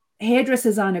 where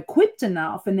hairdressers aren't equipped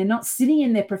enough and they're not sitting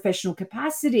in their professional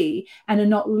capacity and are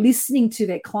not listening to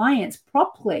their clients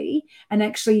properly and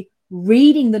actually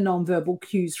reading the nonverbal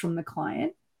cues from the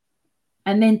client.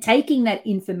 And then taking that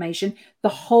information, the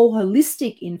whole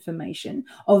holistic information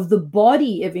of the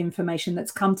body of information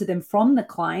that's come to them from the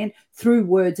client through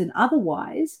words and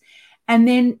otherwise, and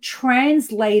then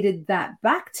translated that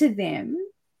back to them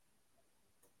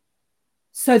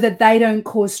so that they don't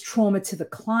cause trauma to the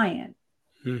client,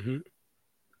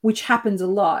 which happens a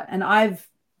lot. And I've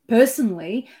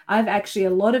actually,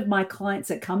 a lot of my clients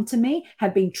that come to me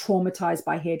have been traumatized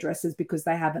by hairdressers because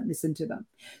they haven't listened to them.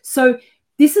 So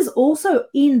this is also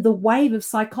in the wave of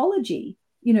psychology.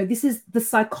 You know, this is the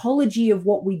psychology of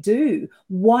what we do,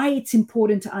 why it's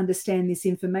important to understand this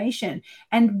information,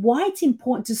 and why it's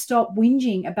important to stop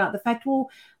whinging about the fact,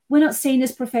 well, we're not seen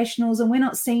as professionals and we're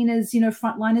not seen as, you know,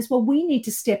 frontliners. Well, we need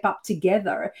to step up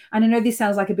together. And I know this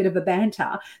sounds like a bit of a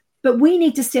banter, but we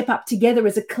need to step up together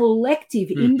as a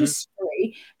collective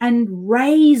industry and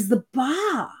raise the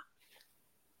bar.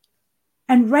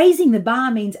 And raising the bar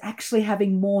means actually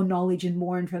having more knowledge and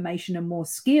more information and more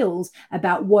skills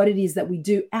about what it is that we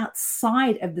do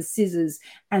outside of the scissors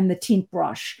and the tint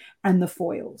brush and the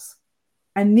foils.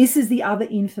 And this is the other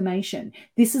information.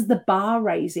 This is the bar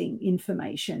raising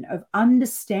information of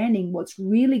understanding what's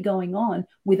really going on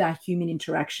with our human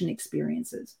interaction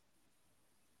experiences.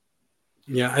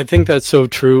 Yeah, I think that's so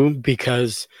true,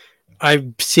 because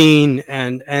I've seen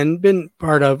and been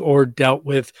part of or dealt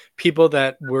with people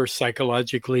that were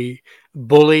psychologically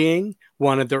bullying,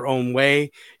 wanted their own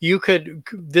way.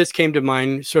 This came to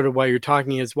mind sort of while you're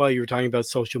talking as well. You were talking about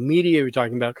social media, you were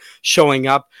talking about showing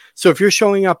up. So if you're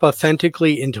showing up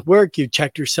authentically into work, you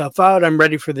checked yourself out, I'm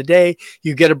ready for the day,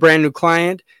 you get a brand new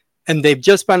client and they've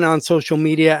just been on social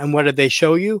media, and what did they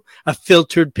show you? A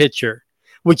filtered picture,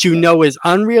 which you know is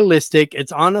unrealistic,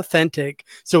 it's unauthentic.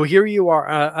 So here you are,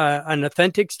 an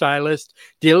authentic stylist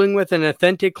dealing with an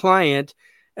authentic client,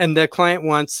 and the client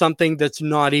wants something that's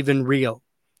not even real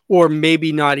or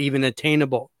maybe not even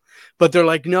attainable. But they're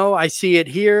like, no, I see it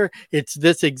here. It's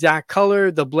this exact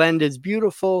color. The blend is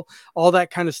beautiful, all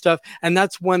that kind of stuff. And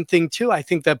that's one thing too, I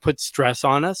think, that puts stress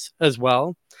on us as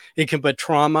well. It can put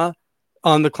trauma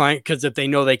on the client, because if they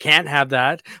know they can't have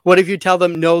that, what if you tell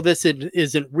them, no, this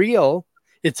isn't real?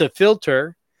 It's a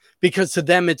filter, because to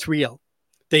them it's real.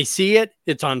 They see it,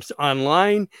 it's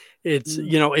online, it's,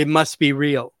 you know, it must be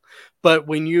real. But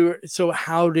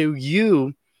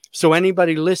so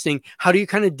anybody listening, how do you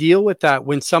kind of deal with that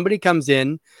when somebody comes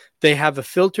in, they have a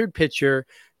filtered picture?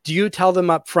 Do you tell them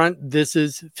up front, this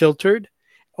is filtered?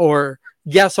 Or,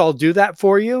 yes, I'll do that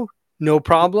for you, no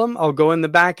problem, I'll go in the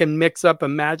back and mix up a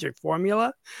magic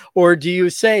formula? Or do you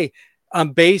say,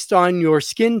 based on your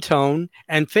skin tone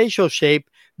and facial shape,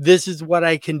 this is what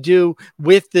I can do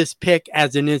with this pick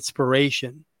as an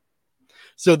inspiration?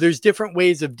 So there's different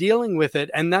ways of dealing with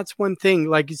it. And that's one thing,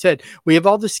 like you said, we have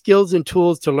all the skills and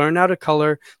tools to learn how to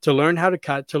color, to learn how to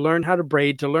cut, to learn how to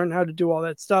braid, to learn how to do all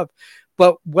that stuff.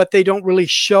 But what they don't really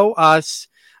show us,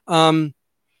 in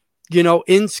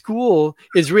school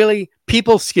is really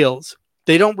people skills.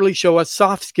 They don't really show us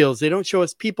soft skills. They don't show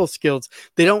us people skills.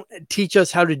 They don't teach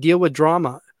us how to deal with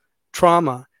trauma.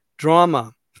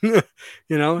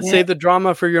 Save the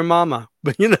drama for your mama,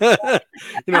 but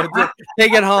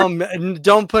take it home and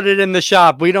don't put it in the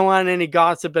shop. We don't want any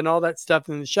gossip and all that stuff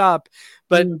in the shop.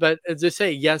 But as I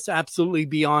say, yes, absolutely,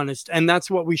 be honest. And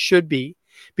that's what we should be,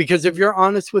 because if you're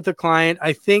honest with the client,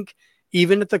 I think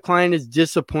even if the client is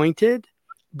disappointed,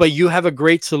 but you have a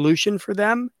great solution for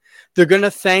them, they're going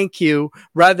to thank you,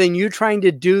 rather than you trying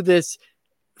to do this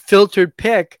filtered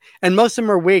pick, and most of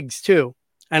them are wigs too.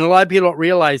 And a lot of people don't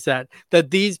realize that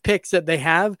these picks that they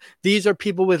have, these are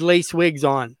people with lace wigs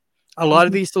on. A lot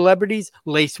of these celebrities,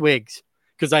 lace wigs,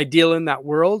 because I deal in that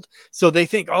world. So they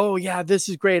think, oh yeah, this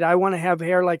is great. I want to have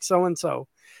hair like so-and-so.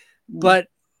 But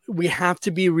we have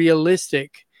to be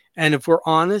realistic. And if we're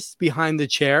honest behind the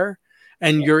chair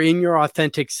and you're in your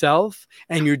authentic self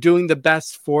and you're doing the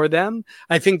best for them,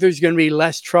 I think there's going to be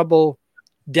less trouble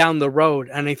down the road.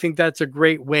 And I think that's a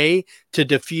great way to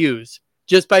diffuse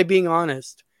just by being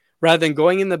honest, rather than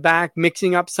going in the back,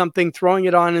 mixing up something, throwing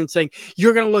it on and saying,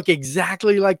 you're going to look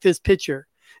exactly like this picture.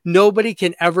 Nobody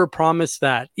can ever promise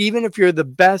that. Even if you're the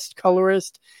best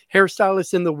colorist,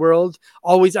 hairstylist in the world,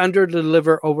 always under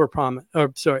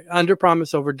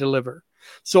promise, over deliver.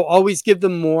 So always give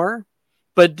them more,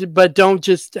 but don't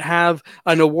just have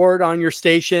an award on your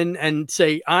station and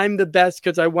say, I'm the best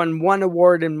because I won one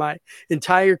award in my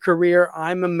entire career.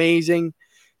 I'm amazing.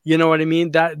 You know what I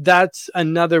mean? That's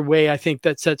another way I think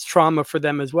that sets trauma for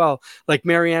them as well. Like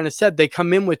Mariana said, they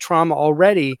come in with trauma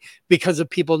already because of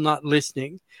people not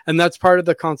listening. And that's part of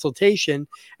the consultation.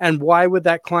 And why would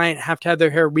that client have to have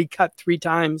their hair recut 3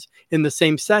 times in the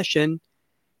same session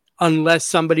unless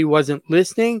somebody wasn't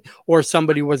listening or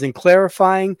somebody wasn't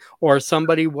clarifying or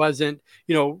somebody wasn't,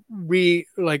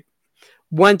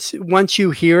 once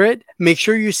you hear it, make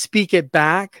sure you speak it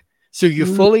back so you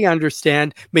fully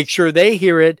understand. Make sure they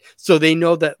hear it so they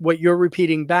know that what you're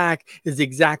repeating back is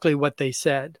exactly what they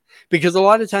said. Because a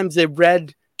lot of times they've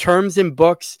read terms in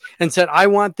books and said, I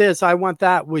want this, I want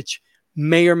that, which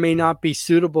may or may not be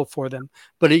suitable for them.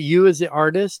 But you as the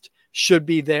artist should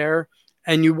be there,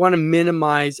 and you want to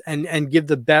minimize and give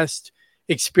the best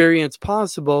experience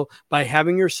possible by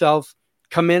having yourself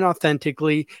come in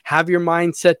authentically, have your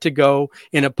mindset to go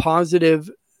in a positive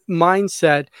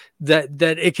mindset that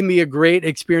it can be a great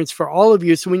experience for all of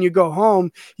you. So when you go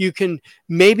home, you can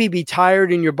maybe be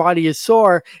tired and your body is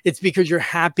sore. It's because you're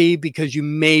happy, because you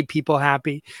made people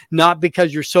happy, not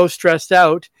because you're so stressed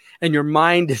out and your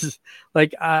mind is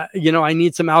like, I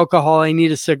need some alcohol. I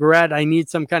need a cigarette. I need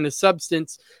some kind of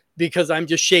substance because I'm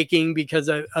just shaking because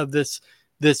of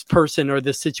this person or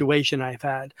this situation I've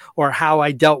had, or how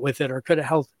I dealt with it, or could have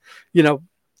helped,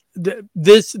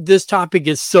 this topic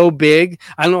is so big.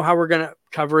 I don't know how we're going to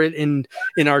cover it in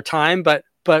our time, but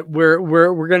we're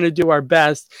going to do our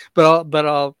best, but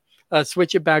I'll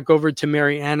switch it back over to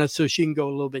Mariana so she can go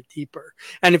a little bit deeper.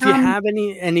 And if you have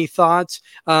any thoughts,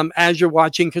 as you're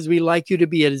watching, because we like you to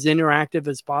be as interactive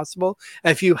as possible.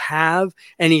 If you have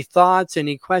any thoughts,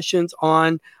 any questions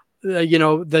on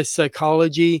the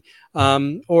psychology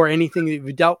or anything that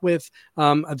you've dealt with,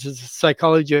 the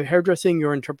psychology of hairdressing,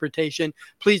 your interpretation,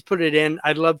 please put it in.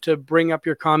 I'd love to bring up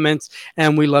your comments,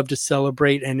 and we love to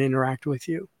celebrate and interact with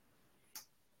you.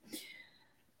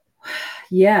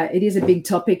 Yeah, it is a big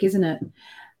topic, isn't it?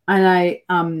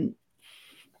 And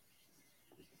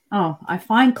I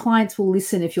find clients will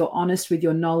listen if you're honest with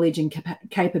your knowledge and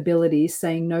capabilities.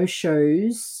 Saying no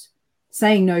shows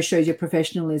your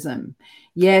professionalism.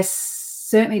 Yes,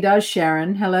 certainly does,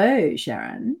 Sharon. Hello,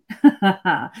 Sharon.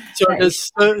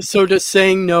 So does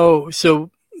saying no.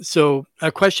 So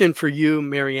a question for you,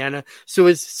 Mariana. So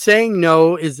is saying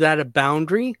no, is that a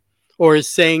boundary, or is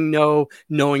saying no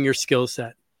knowing your skill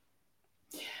set?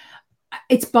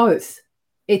 It's both.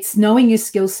 It's knowing your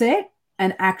skill set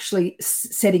and actually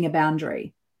setting a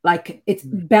boundary. Like,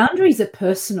 boundaries are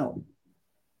personal.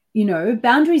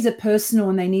 Boundaries are personal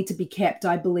and they need to be kept.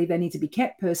 I believe they need to be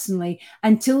kept personally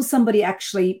until somebody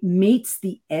actually meets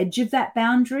the edge of that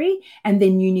boundary, and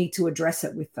then you need to address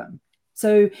it with them.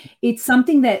 So it's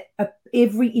something that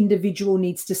every individual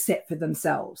needs to set for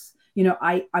themselves.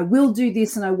 I will do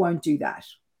this and I won't do that.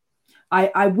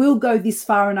 I will go this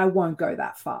far and I won't go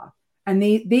that far. And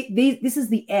this is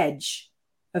the edge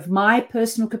of my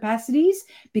personal capacities,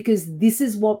 because this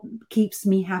is what keeps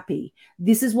me happy.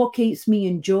 This is what keeps me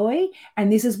in joy.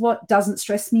 And this is what doesn't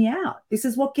stress me out. This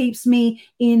is what keeps me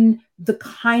in the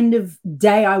kind of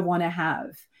day I want to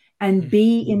have and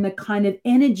be in the kind of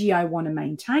energy I want to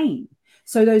maintain.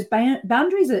 So those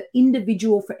boundaries are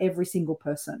individual for every single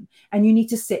person, and you need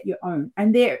to set your own.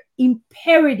 And they're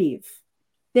imperative.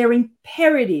 They're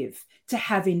imperative to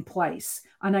have in place.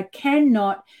 And I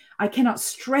cannot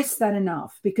stress that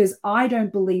enough, because I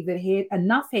don't believe that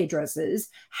enough hairdressers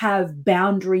have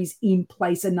boundaries in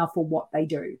place enough for what they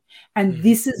do. And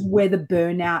this is where the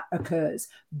burnout occurs.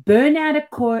 Burnout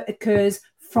occurs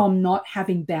from not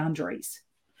having boundaries.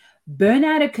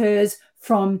 Burnout occurs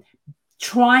from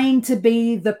trying to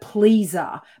be the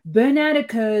pleaser. Burnout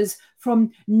occurs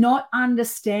from not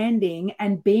understanding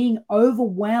and being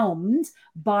overwhelmed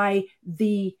by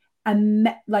the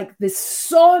like there's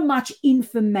so much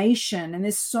information and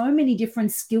there's so many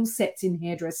different skill sets in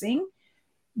hairdressing.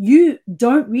 You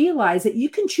don't realize that you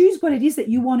can choose what it is that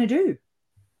you want to do.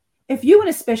 If you want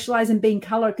to specialize in being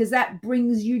color because that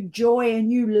brings you joy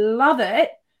and you love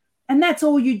it, and that's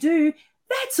all you do,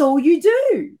 that's all you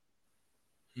do.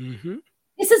 Mm-hmm.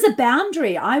 This is a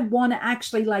boundary. I want to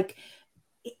actually like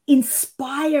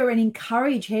inspire and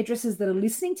encourage hairdressers that are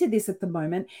listening to this at the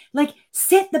moment. Like,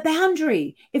 set the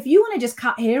boundary. If you want to just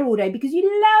cut hair all day because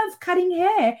you love cutting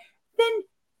hair, then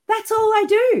that's all I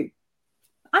do.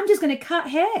 I'm just going to cut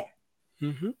hair.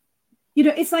 Mm-hmm. You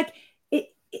know, it's like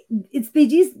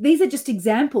these are just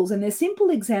examples, and they're simple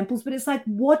examples, but it's like,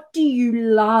 what do you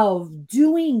love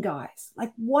doing, guys?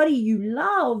 Like, what do you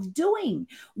love doing?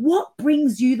 What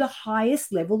brings you the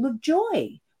highest level of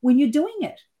joy when you're doing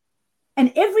it?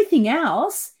 And everything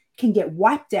else can get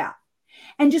wiped out.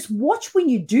 And just watch when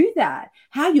you do that,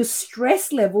 how your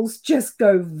stress levels just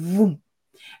go vroom.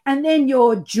 And then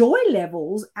your joy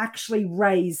levels actually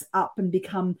raise up and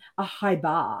become a high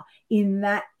bar in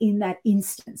that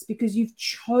instance, because you've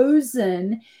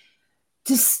chosen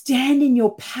to stand in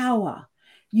your power.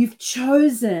 You've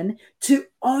chosen to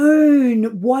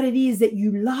own what it is that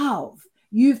you love.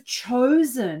 You've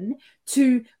chosen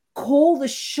to call the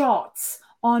shots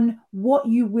on what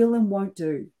you will and won't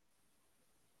do.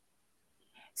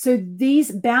 So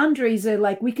these boundaries are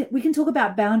like, we can talk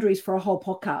about boundaries for a whole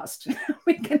podcast.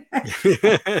 We can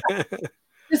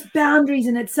just boundaries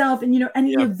in itself, and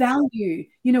your value.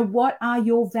 What are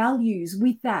your values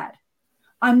with that?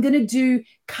 I'm going to do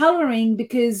coloring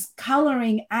because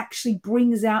coloring actually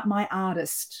brings out my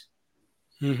artist.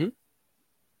 Mm-hmm.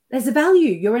 There's a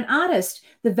value. You're an artist.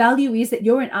 The value is that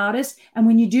you're an artist, and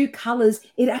when you do colors,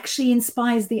 it actually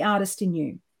inspires the artist in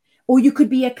you. Or you could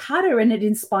be a cutter and it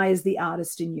inspires the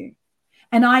artist in you.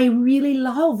 And I really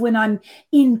love when I'm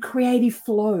in creative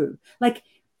flow. Like,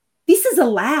 this is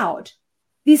allowed.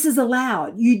 This is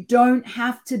allowed. You don't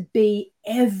have to be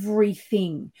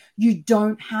everything. You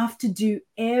don't have to do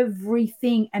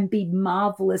everything and be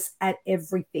marvelous at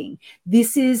everything.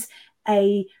 This is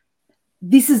the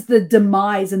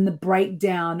demise and the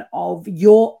breakdown of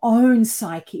your own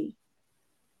psyche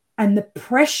and the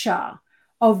pressure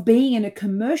of being in a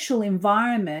commercial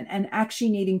environment and actually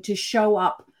needing to show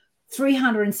up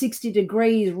 360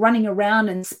 degrees, running around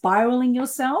and spiraling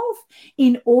yourself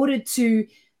in order to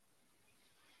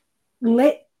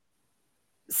let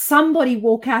somebody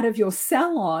walk out of your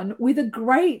salon with a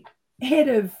great head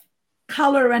of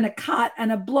color and a cut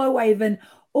and a blow wave and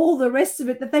all the rest of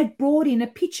it that they brought in a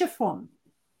picture from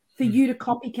for you to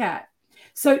copycat.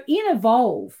 So in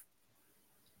Evolve,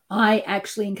 I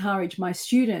actually encourage my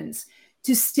students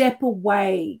to step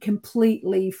away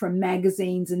completely from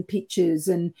magazines and pictures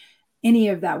and any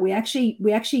of that. We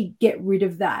actually get rid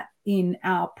of that in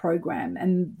our program.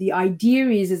 And the idea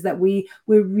is that we're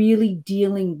really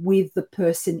dealing with the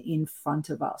person in front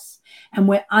of us, and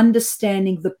we're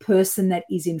understanding the person that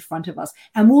is in front of us.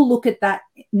 And we'll look at that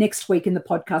next week in the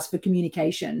podcast for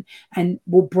communication, and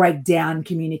we'll break down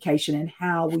communication and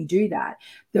how we do that.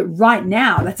 But right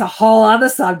now, that's a whole other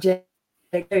subject.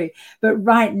 But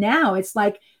right now, it's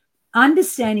like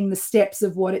understanding the steps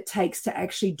of what it takes to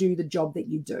actually do the job that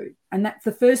you do. And that's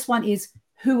the first one is,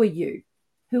 who are you?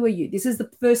 Who are you? This is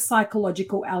the first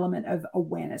psychological element of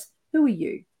awareness. Who are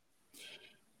you?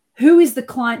 Who is the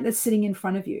client that's sitting in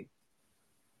front of you?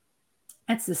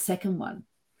 That's the second one.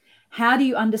 How do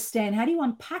you understand? How do you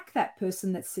unpack that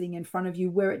person that's sitting in front of you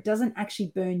where it doesn't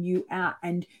actually burn you out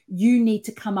and you need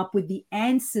to come up with the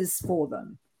answers for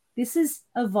them? This is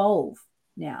Evolve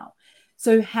now.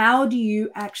 So how do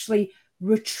you actually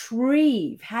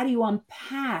retrieve? How do you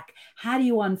unpack? How do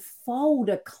you unfold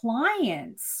a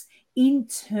client's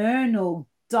internal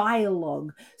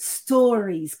dialogue,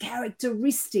 stories,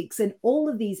 characteristics, and all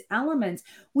of these elements,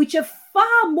 which are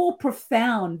far more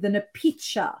profound than a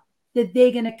picture that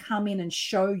they're going to come in and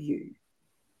show you,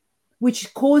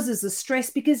 which causes the stress,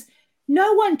 because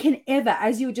no one can ever,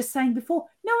 as you were just saying before,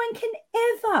 no one can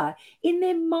ever in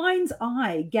their mind's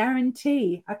eye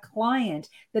guarantee a client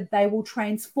that they will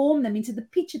transform them into the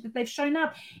picture that they've shown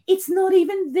up. It's not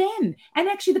even them. And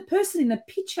actually the person in the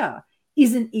picture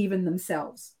isn't even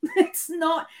themselves. It's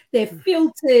not, they're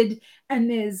filtered, and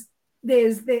there's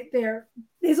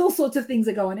all sorts of things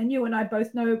that go on. And you and I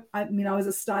both know, I mean, I was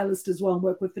a stylist as well and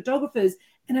work with photographers,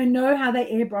 and I know how they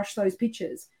airbrush those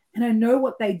pictures. And I know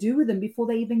what they do with them before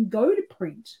they even go to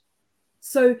print.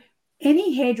 So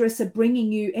any hairdresser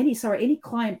bringing you, any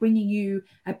client bringing you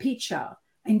a picture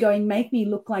and going, make me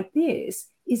look like this,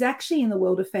 is actually in the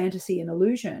world of fantasy and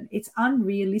illusion. It's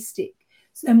unrealistic.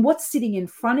 And what's sitting in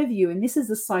front of you, and this is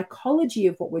the psychology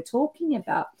of what we're talking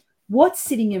about, what's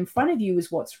sitting in front of you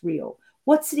is what's real.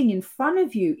 What's sitting in front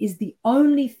of you is the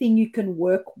only thing you can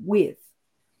work with.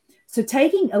 So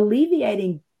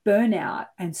alleviating burnout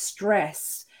and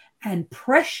stress and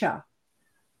pressure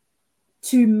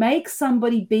to make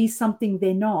somebody be something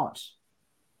they're not,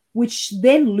 which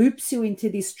then loops you into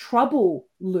this trouble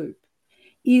loop,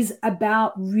 is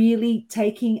about really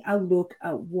taking a look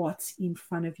at what's in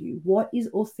front of you, what is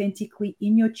authentically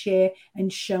in your chair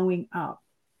and showing up,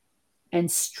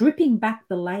 and stripping back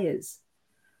the layers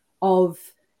of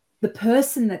the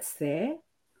person that's there,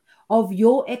 of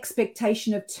your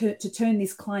expectation of to turn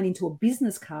this client into a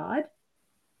business card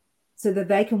so that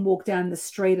they can walk down the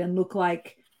street and look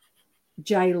like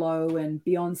J-Lo and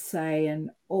Beyonce and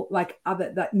all, like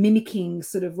other, like mimicking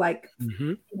sort of like,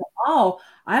 oh,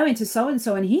 I went to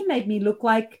so-and-so and he made me look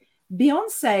like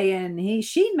Beyonce and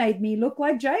she made me look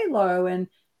like J-Lo.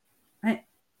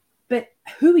 But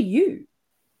who are you?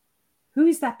 Who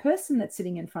is that person that's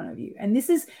sitting in front of you? And this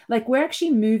is like, we're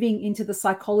actually moving into the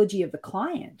psychology of the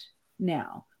client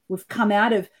now. We've come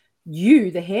out of you,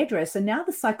 the hairdresser, now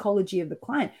the psychology of the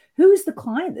client. Who is the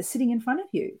client that's sitting in front of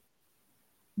you?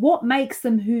 What makes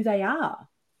them who they are?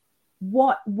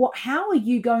 How are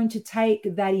you going to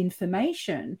take that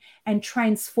information and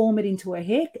transform it into a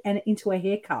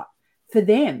haircut for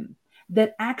them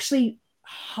that actually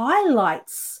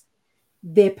highlights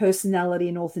their personality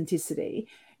and authenticity,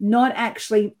 not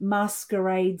actually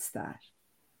masquerades that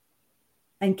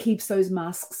and keeps those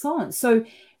masks on? So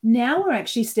now we're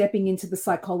actually stepping into the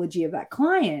psychology of that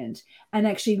client and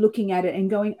actually looking at it and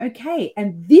going, okay,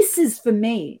 and this is for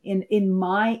me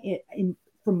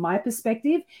from my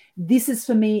perspective, this is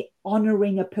for me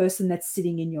honoring a person that's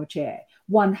sitting in your chair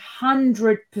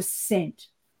 100%,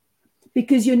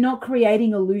 because you're not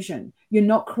creating illusion. You're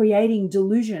not creating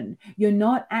delusion. You're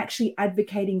not actually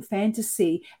advocating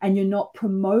fantasy, and you're not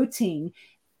promoting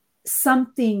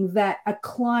something that a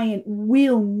client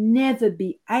will never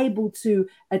be able to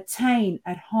attain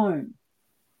at home.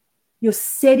 You're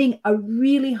setting a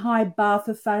really high bar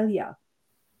for failure,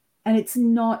 and it's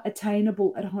not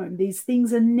attainable at home. These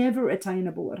things are never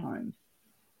attainable at home.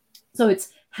 So it's,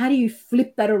 how do you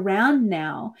flip that around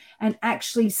now and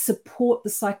actually support the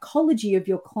psychology of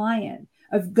your client,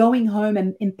 of going home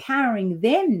and empowering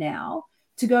them now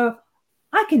to go,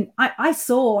 I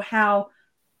saw how,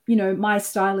 my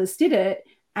stylist did it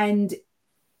and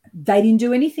they didn't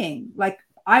do anything. Like,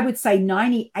 I would say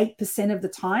 98% of the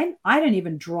time, I don't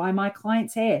even dry my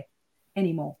client's hair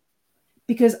anymore,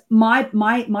 because my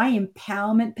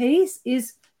empowerment piece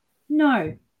is,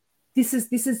 no, this is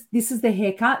the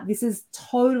haircut. This is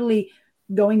totally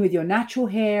going with your natural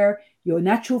hair, your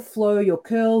natural flow, your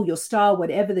curl, your style,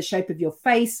 whatever the shape of your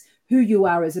face, who you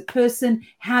are as a person,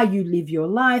 how you live your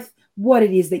life, what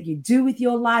it is that you do with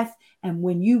your life. And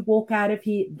when you walk out of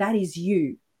here, that is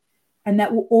you. And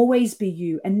that will always be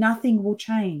you. And nothing will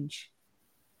change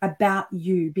about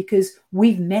you, because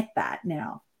we've met that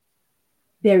now.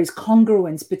 There is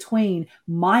congruence between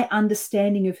my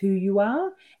understanding of who you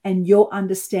are and your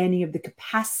understanding of the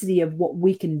capacity of what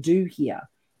we can do here.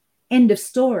 End of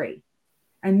story.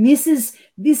 And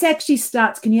this actually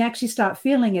starts, can you actually start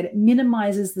feeling it? It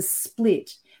minimizes the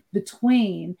split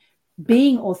between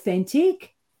being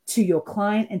authentic to your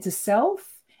client and to self,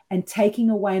 and taking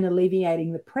away and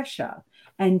alleviating the pressure.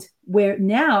 And we're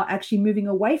now actually moving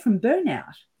away from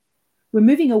burnout. We're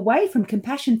moving away from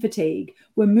compassion fatigue.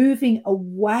 We're moving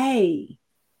away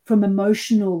from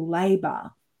emotional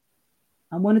labor.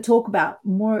 I want to talk about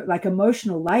more like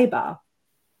emotional labor.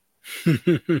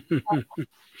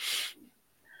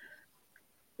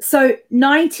 So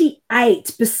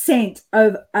 98%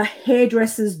 of a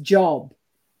hairdresser's job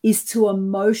is to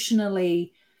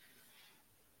emotionally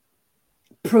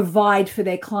provide for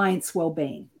their clients'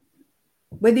 well-being.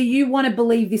 Whether you want to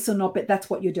believe this or not, but that's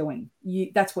what you're doing.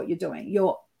 That's what you're doing.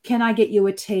 Can I get you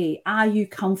a tea? Are you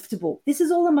comfortable? This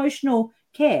is all emotional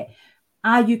care.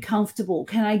 Are you comfortable?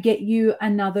 Can I get you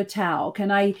another towel?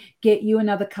 Can I get you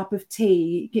another cup of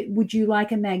tea? Would you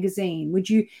like a magazine? Would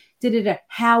you,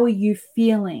 how are you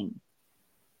feeling?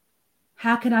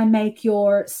 How can I make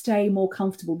your stay more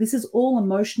comfortable? This is all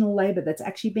emotional labor that's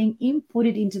actually being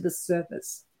inputted into the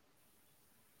surface.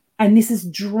 And this is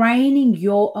draining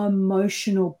your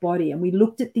emotional body. And we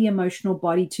looked at the emotional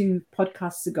body 2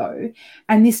 podcasts ago,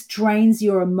 and this drains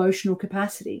your emotional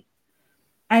capacity.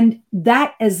 And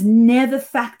that is never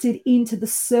factored into the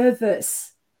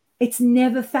service. It's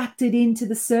never factored into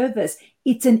the service.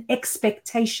 It's an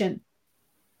expectation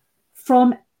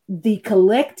from the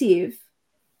collective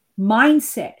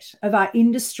mindset of our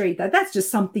industry that that's just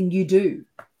something you do.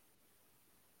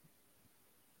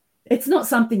 It's not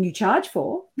something you charge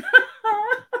for.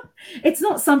 It's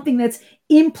not something that's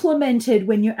implemented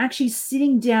when you're actually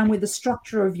sitting down with the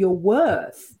structure of your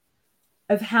worth,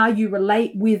 of how you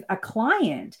relate with a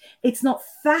client. It's not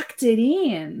factored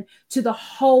in to the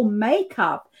whole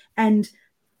makeup and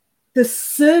the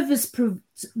service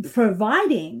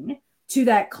providing to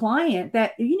that client,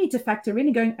 that you need to factor in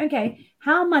and going, okay,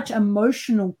 how much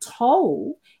emotional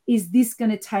toll is this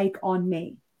going to take on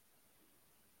me?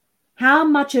 How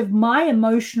much of my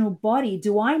emotional body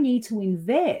do I need to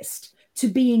invest to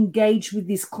be engaged with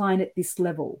this client at this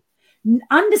level?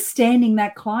 Understanding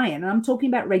that client, and I'm talking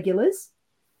about regulars,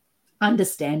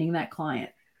 understanding that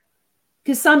client.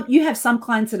 Because you have some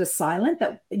clients that are silent,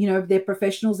 that, you know, they're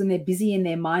professionals and they're busy in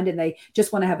their mind and they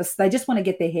just want to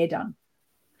get their hair done.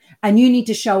 And you need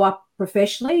to show up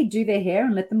professionally, do their hair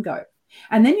and let them go.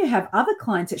 And then you have other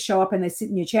clients that show up and they sit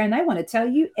in your chair and they want to tell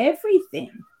you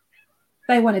everything.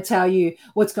 They want to tell you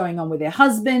what's going on with their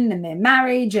husband and their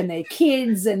marriage and their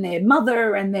kids and their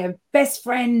mother and their best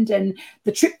friend and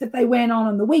the trip that they went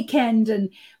on the weekend and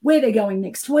where they're going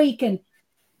next week. And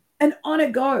on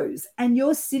it goes. And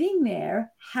you're sitting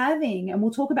there having, and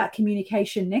we'll talk about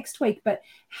communication next week, but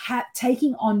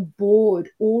taking on board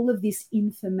all of this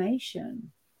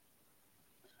information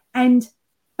and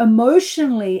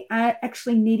emotionally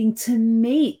actually needing to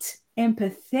meet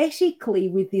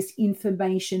empathetically with this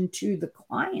information to the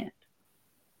client.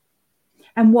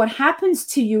 And what happens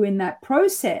to you in that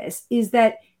process is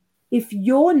that if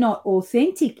you're not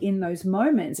authentic in those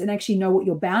moments and actually know what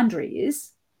your boundary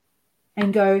is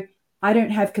and go, I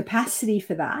don't have capacity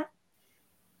for that,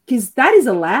 because that is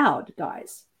allowed,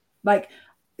 guys. Like,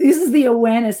 this is the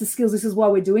awareness, the skills. This is why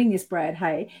we're doing this, Brad.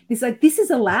 Hey, this is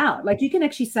allowed. Like, you can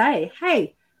actually say,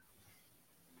 hey,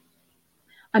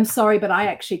 I'm sorry, but I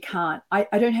actually can't. I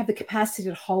don't have the capacity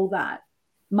to hold that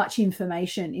much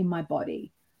information in my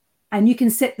body. And you can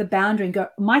set the boundary and go,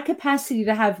 my capacity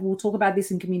to have, we'll talk about this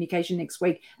in communication next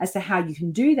week as to how you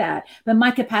can do that. But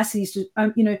my capacity is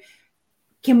to,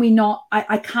 can we not,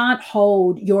 I can't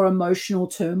hold your emotional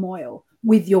turmoil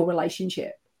with your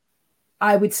relationship.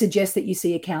 I would suggest that you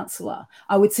see a counselor.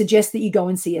 I would suggest that you go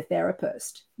and see a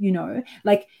therapist,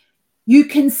 like, you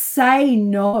can say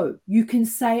no. You can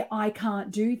say, I can't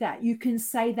do that. You can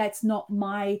say that's not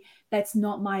my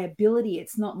ability.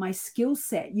 It's not my skill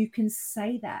set. You can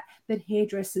say that, but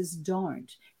hairdressers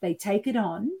don't. They take it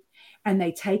on and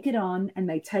they take it on and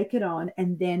they take it on.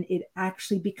 And then it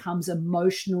actually becomes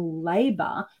emotional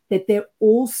labor that they're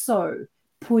also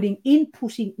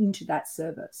inputting into that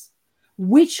service,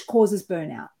 which causes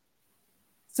burnout.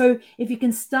 So if you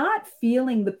can start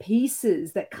feeling the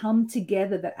pieces that come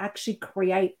together that actually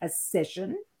create a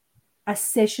session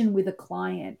with a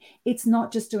client, it's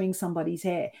not just doing somebody's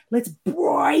hair. Let's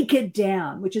break it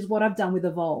down, which is what I've done with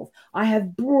Evolve. I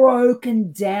have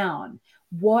broken down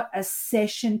what a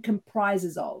session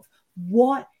comprises of,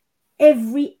 what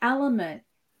every element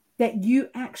that you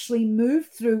actually move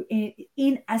through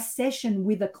in a session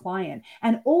with a client,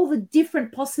 and all the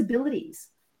different possibilities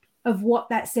of what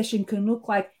that session can look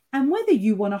like, and whether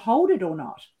you want to hold it or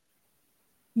not.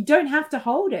 You don't have to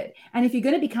hold it. And if you're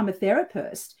going to become a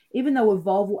therapist, even though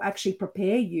Evolve will actually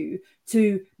prepare you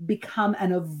to become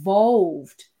an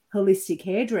evolved holistic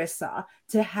hairdresser,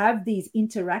 to have these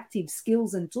interactive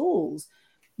skills and tools,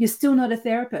 you're still not a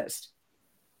therapist.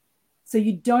 So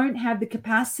you don't have the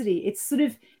capacity. It's sort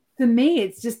of, for me,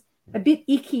 it's just a bit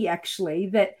icky, actually,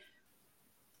 that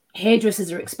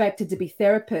hairdressers are expected to be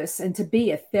therapists, and to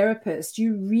be a therapist,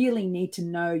 you really need to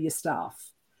know your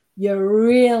stuff. You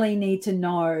really need to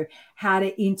know how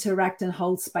to interact and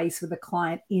hold space with a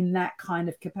client in that kind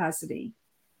of capacity.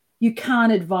 You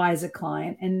can't advise a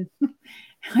client. And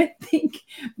I think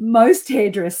most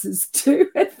hairdressers do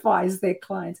advise their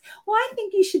clients. Well, I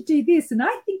think you should do this, and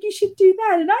I think you should do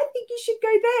that, and I think you should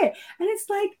go there. And it's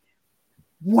like,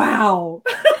 wow.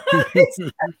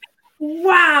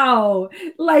 Wow.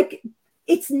 Like,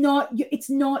 it's not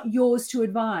yours to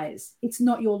advise. It's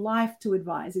not your life to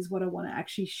advise, is what I want to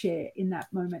actually share in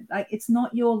that moment. Like, it's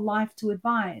not your life to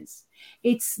advise.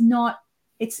 It's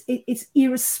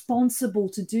irresponsible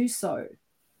to do so.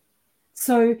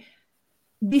 So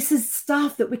this is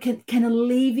stuff that we can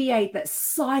alleviate that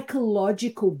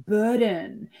psychological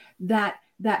burden, that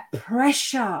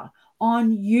pressure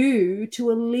on you,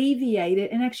 to alleviate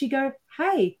it and actually go,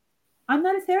 hey, I'm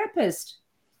not a therapist.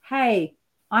 Hey,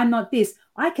 I'm not this.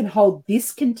 I can hold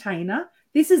this container.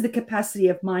 This is the capacity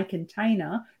of my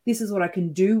container. This is what I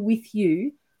can do with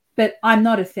you, but I'm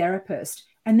not a therapist.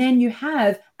 And then you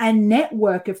have a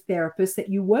network of therapists that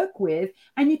you work with,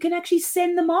 and you can actually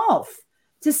send them off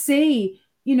to see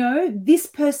this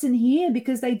person here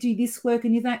because they do this work,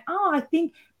 and you think, oh, I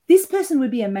think this person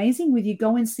would be amazing with you.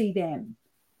 Go and see them.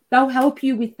 They'll help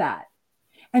you with that.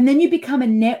 And then you become a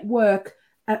network,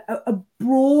 a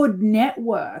broad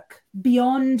network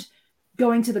beyond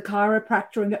going to the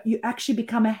chiropractor, and you actually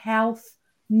become a health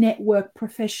network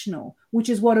professional, which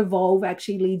is what Evolve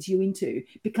actually leads you into,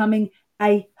 becoming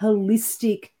a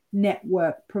holistic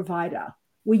network provider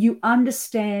where you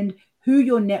understand who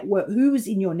is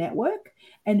in your network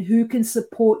and who can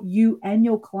support you and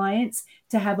your clients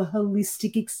to have a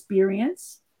holistic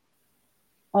experience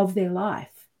of their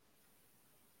life.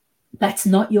 That's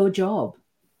not your job.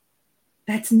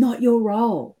 That's not your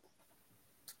role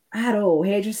at all.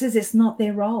 Hairdressers, it's not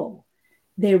their role.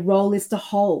 Their role is to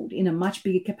hold in a much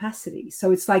bigger capacity.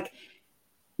 So it's like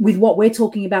with what we're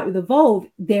talking about with Evolve,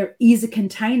 there is a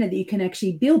container that you can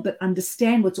actually build, but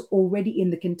understand what's already in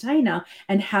the container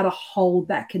and how to hold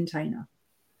that container.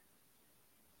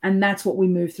 And that's what we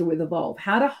move through with Evolve,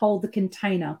 how to hold the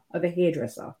container of a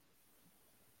hairdresser.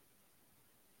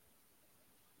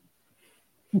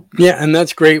 Yeah, and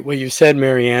that's great what you said,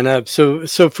 Mariana. So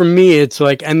for me, it's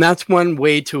like, and that's one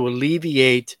way to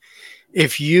alleviate.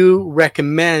 If you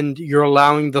recommend, you're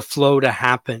allowing the flow to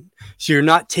happen. So you're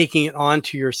not taking it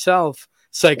onto yourself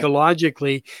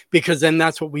psychologically, because then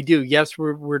that's what we do. Yes,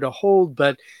 we're to hold,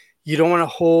 but you don't want to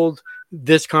hold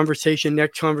this conversation,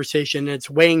 next conversation. It's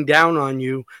weighing down on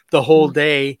you the whole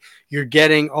day. You're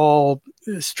getting all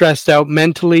stressed out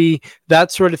mentally,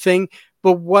 that sort of thing.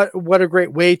 But what a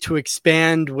great way to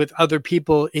expand with other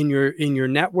people in your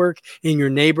network, in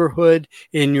your neighborhood,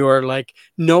 in your, like,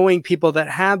 knowing people that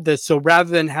have this. So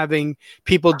rather than having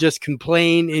people just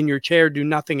complain in your chair, do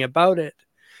nothing about it,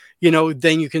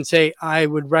 then you can say, I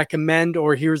would recommend,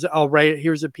 or here's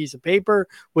a piece of paper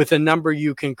with a number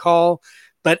you can call.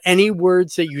 But any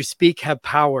words that you speak have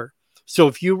power. So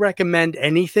if you recommend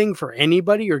anything for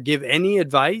anybody or give any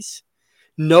advice,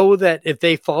 know that if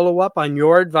they follow up on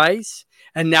your advice,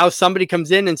 and now somebody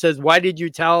comes in and says, why did you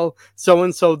tell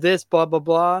so-and-so this, blah, blah,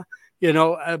 blah,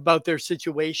 about their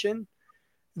situation,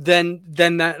 then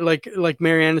that, like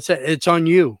Mariana said, it's on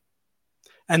you.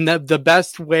 And the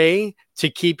best way to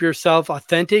keep yourself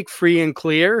authentic, free, and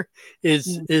clear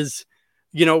is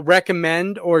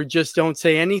recommend, or just don't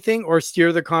say anything, or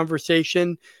steer the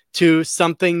conversation to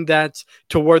something that's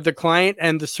toward the client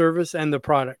and the service and the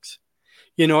products.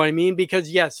 You know what I mean? Because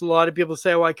yes, a lot of people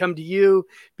say, oh, I come to you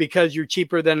because you're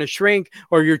cheaper than a shrink,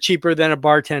 or you're cheaper than a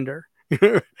bartender,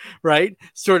 right?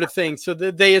 Sort of thing. So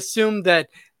they assume that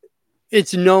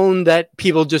it's known that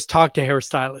people just talk to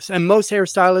hairstylists, and most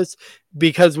hairstylists,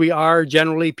 because we are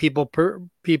generally people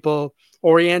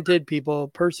oriented,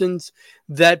 persons,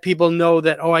 that people know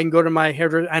that, oh, I can go to my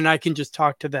hairdresser and I can just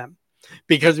talk to them,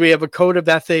 because we have a code of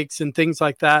ethics and things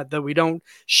like that we don't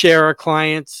share our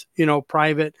clients,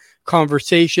 private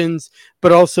conversations.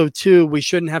 But also too, we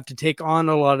shouldn't have to take on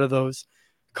a lot of those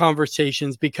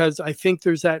conversations, because I think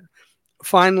there's that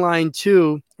fine line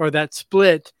too, or that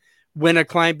split, when a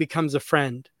client becomes a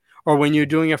friend, or when you're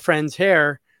doing a friend's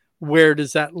hair, where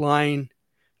does that line?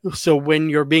 So when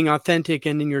you're being authentic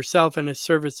and in yourself and a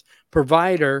service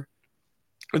provider,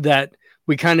 that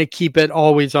we kind of keep it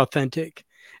always authentic.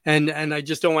 And I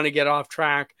just don't want to get off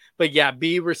track, but yeah,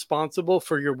 be responsible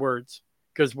for your words,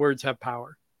 because words have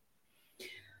power.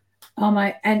 Oh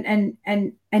my, and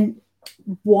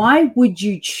why would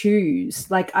you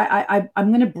choose? Like, I'm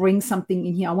going to bring something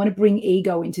in here. I want to bring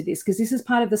ego into this, because this is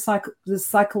part of the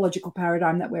psychological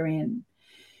paradigm that we're in.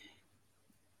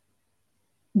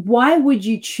 Why would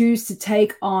you choose to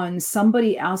take on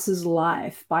somebody else's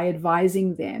life by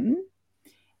advising them,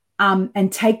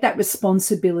 and take that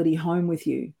responsibility home with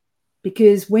you?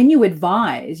 Because when you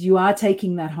advise, you are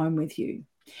taking that home with you.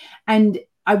 And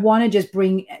I want to just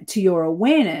bring to your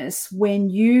awareness, when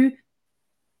you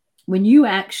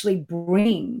actually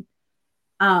bring,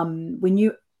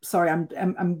 sorry,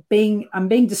 I'm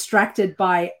being distracted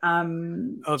by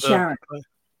Sharon.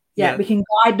 Yeah, we can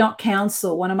guide, not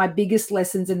counsel. One of my biggest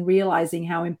lessons in realizing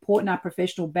how important our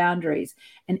professional boundaries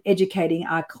and educating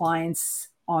our clients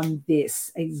on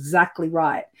this. Exactly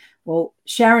right. Well,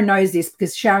 Sharon knows this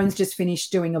because Sharon's just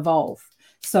finished doing Evolve.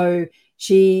 So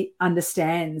she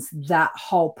understands that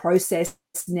whole process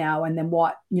now. And then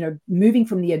moving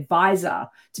from the advisor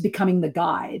to becoming the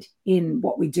guide in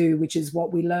what we do, which is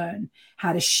what we learn,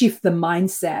 how to shift the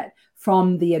mindset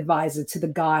from the advisor to the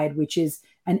guide, which is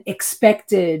an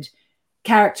expected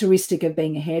characteristic of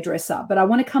being a hairdresser. But I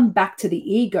want to come back to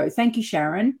the ego. Thank you,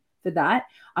 Sharon, for that.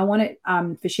 I want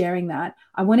to, for sharing that.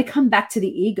 I want to come back to the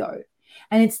ego.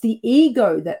 And it's the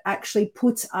ego that actually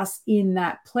puts us in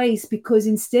that place, because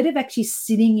instead of actually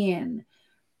sitting in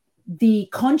the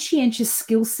conscientious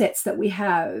skill sets that we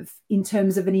have in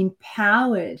terms of an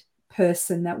empowered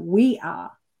person that we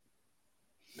are,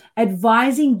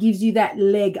 advising gives you that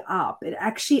leg up. It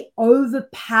actually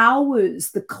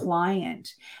overpowers the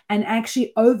client and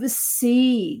actually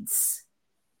oversees,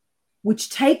 which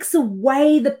takes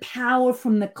away the power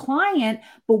from the client.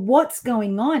 But what's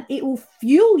going on? It will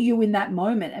fuel you in that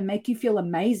moment and make you feel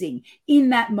amazing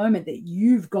in that moment that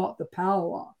you've got the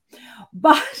power.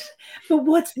 But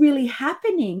what's really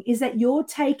happening is that you're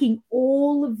taking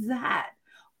all of that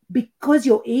because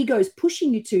your ego is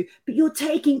pushing you to, but you're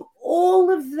taking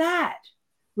all of that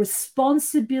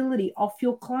responsibility off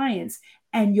your clients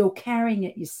and you're carrying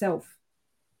it yourself.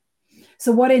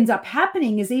 So what ends up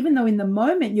happening is, even though in the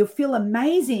moment you'll feel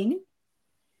amazing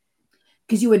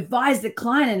because you advised the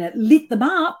client and it lit them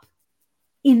up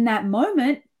in that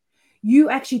moment,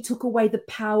 you actually took away the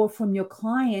power from your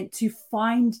client to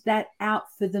find that out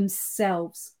for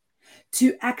themselves,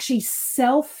 to actually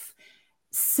self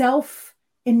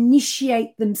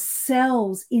initiate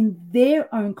themselves in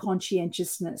their own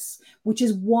conscientiousness, which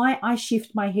is why I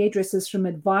shift my hairdressers from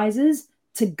advisors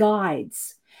to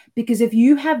guides. Because if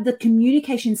you have the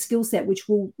communication skill set, which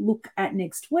we'll look at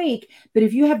next week, but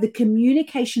if you have the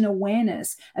communication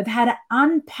awareness of how to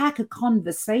unpack a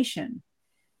conversation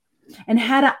and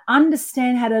how to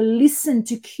understand how to listen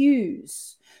to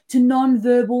cues, to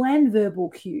nonverbal and verbal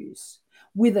cues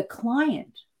with a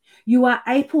client, you are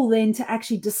able then to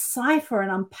actually decipher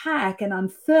and unpack and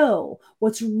unfurl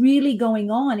what's really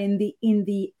going on in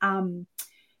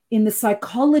the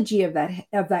psychology of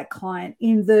that client,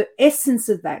 in the essence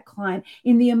of that client,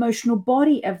 in the emotional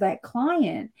body of that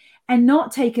client, and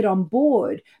not take it on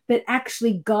board, but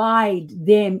actually guide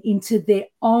them into their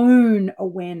own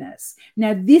awareness.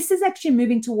 Now, this is actually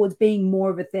moving towards being more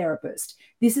of a therapist.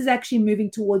 This is actually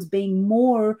moving towards being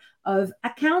more of a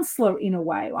counselor in a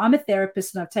way. I'm a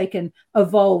therapist and I've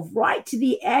evolved right to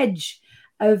the edge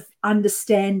of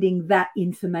understanding that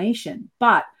information.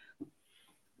 But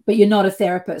you're not a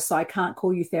therapist, so I can't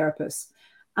call you therapist.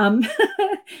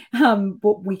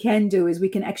 What we can do is we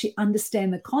can actually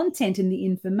understand the content and the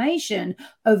information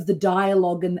of the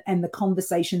dialogue and the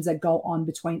conversations that go on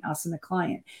between us and the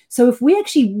client. So if we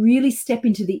actually really step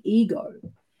into the ego,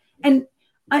 and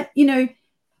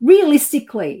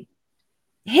realistically,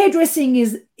 hairdressing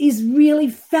is really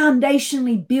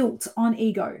foundationally built on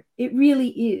ego. It really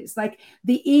is. Like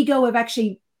the ego of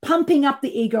actually pumping up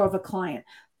the ego of a client,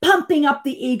 pumping up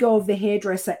the ego of the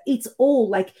hairdresser. It's all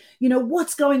like,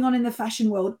 what's going on in the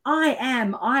fashion world? I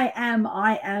am.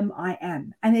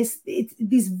 And it's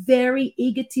this very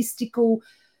egotistical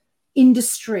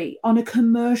industry on a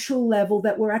commercial level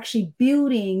that we're actually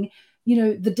building,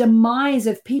 the demise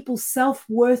of people's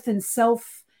self-worth and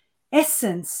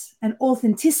self-essence and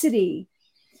authenticity.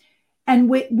 And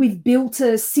we've built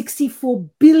a $64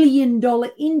 billion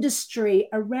industry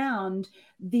around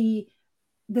the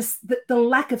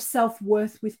lack of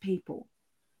self-worth with people.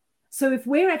 So if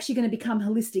we're actually going to become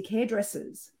holistic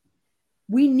hairdressers,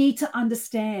 we need to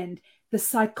understand the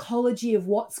psychology of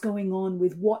what's going on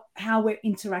with how we're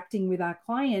interacting with our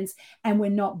clients, and we're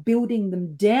not building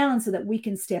them down so that we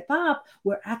can step up.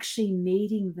 We're actually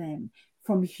meeting them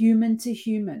from human to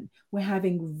human. We're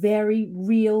having very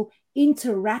real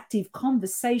interactive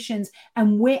conversations,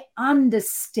 and we're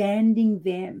understanding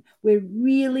them. We're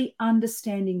really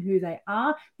understanding who they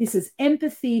are. This is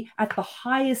empathy at the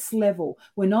highest level.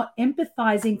 We're not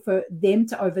empathizing for them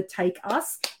to overtake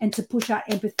us and to push our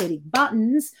empathetic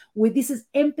buttons. This is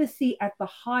empathy at the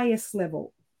highest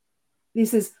level.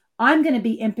 This is, I'm going to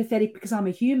be empathetic because I'm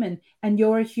a human and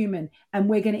you're a human, and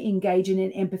we're going to engage in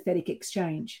an empathetic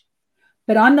exchange.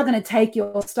 But I'm not going to take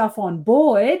your stuff on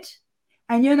board,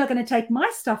 and you're not going to take my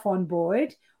stuff on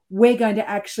board. We're going to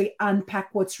actually unpack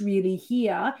what's really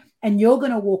here, and you're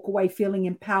going to walk away feeling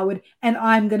empowered, and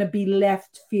I'm going to be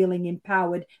left feeling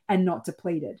empowered and not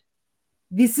depleted.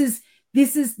 This is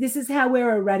how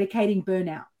we're eradicating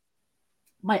burnout,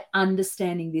 by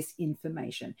understanding this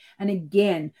information. And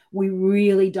again, we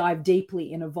really dive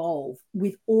deeply and evolve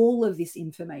with all of this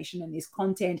information and this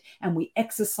content, and we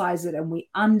exercise it and we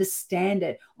understand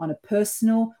it on a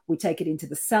personal. We take it into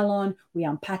the salon, we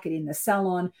unpack it in the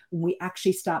salon, and we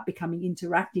actually start becoming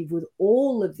interactive with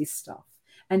all of this stuff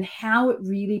and how it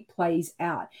really plays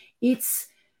out. It's,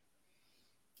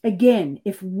 again,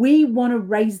 if we want to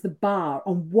raise the bar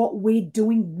on what we're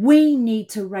doing, we need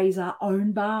to raise our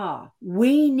own bar.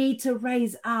 We need to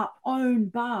raise our own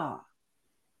bar.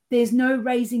 There's no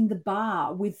raising the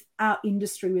bar with our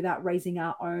industry without raising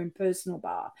our own personal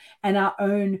bar and our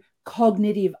own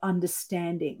cognitive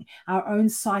understanding, our own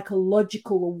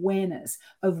psychological awareness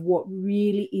of what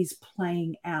really is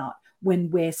playing out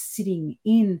when we're sitting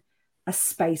in a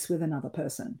space with another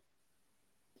person.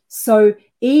 So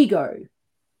ego,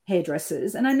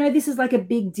 hairdressers, and I know this is like a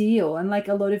big deal, and like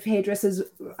a lot of hairdressers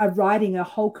are writing a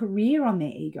whole career on their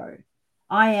ego.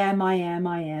 I am,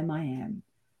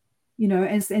 you know,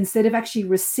 and instead of actually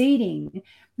receding.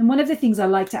 And one of the things I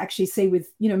like to actually see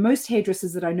with, you know, most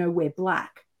hairdressers that I know wear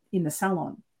black in the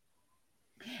salon.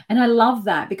 And I love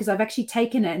that because I've actually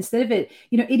taken it, instead of it,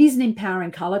 you know, it is an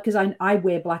empowering color, because I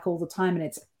wear black all the time,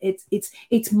 and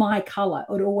it's my color.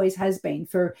 It always has been.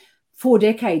 For 4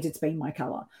 decades, it's been my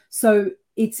color. So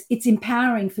it's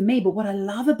empowering for me. But what I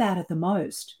love about it the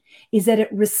most is that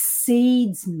it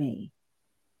recedes me.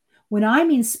 When I'm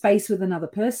in space with another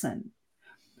person,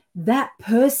 that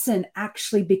person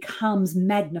actually becomes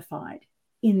magnified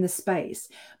in the space.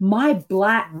 My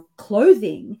black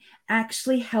clothing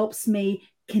actually helps me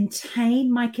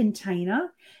contain my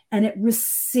container, and it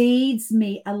recedes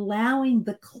me, allowing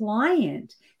the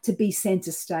client to be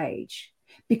center stage,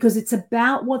 because it's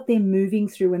about what they're moving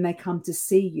through when they come to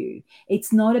see you.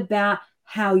 It's not about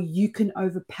how you can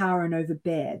overpower and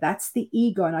overbear. That's the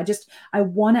ego. And I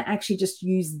want to actually just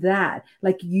use that,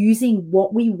 like using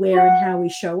what we wear and how we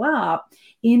show up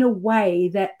in a way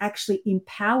that actually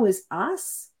empowers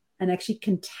us and actually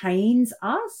contains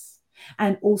us,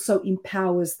 and also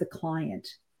empowers the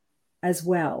client as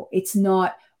well. It's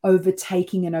not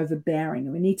overtaking and overbearing.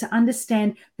 We need to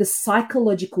understand the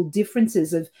psychological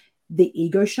differences of the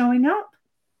ego showing up,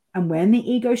 and when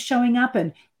the ego is showing up,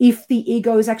 and if the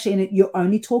ego is actually, and you're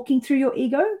only talking through your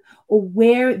ego, or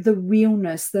where the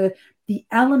realness, the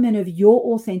element of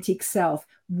your authentic self,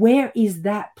 where is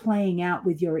that playing out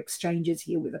with your exchanges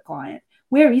here with a client?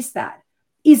 Where is that?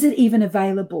 Is it even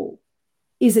available?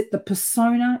 Is it the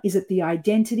persona? Is it the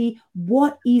identity?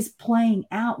 What is playing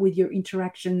out with your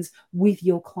interactions with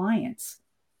your clients?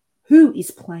 Who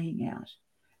is playing out?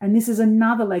 And this is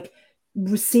another, like,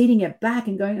 receding it back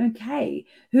and going, okay,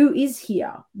 who is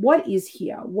here? What is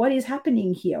here? What is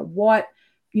happening here? What,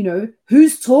 you know,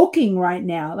 who's talking right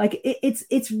now? Like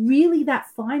it's really that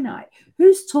finite.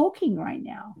 Who's talking right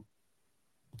now?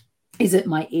 Is it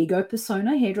my ego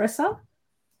persona, hairdresser?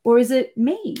 Or is it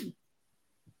me,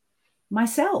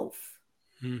 myself?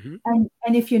 Mm-hmm.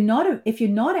 And if you're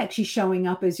not actually showing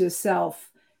up as yourself,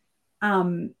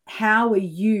 how are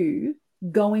you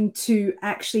going to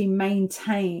actually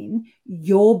maintain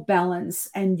your balance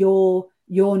and your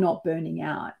not burning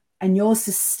out and your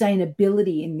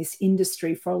sustainability in this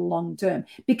industry for a long term?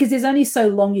 Because there's only so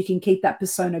long you can keep that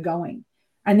persona going.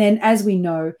 And then, as we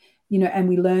know, you know, and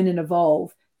we learn and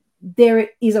evolve, there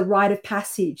is a rite of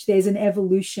passage. There's an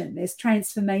evolution. There's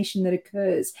transformation that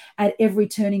occurs at every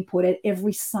turning point, at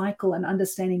every cycle, and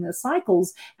understanding the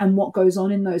cycles and what goes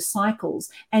on in those cycles.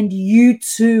 And you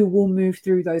too will move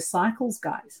through those cycles,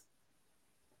 guys.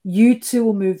 You too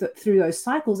will move through those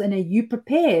cycles. And are you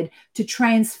prepared to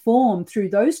transform through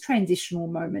those transitional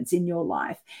moments in your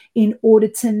life in order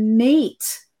to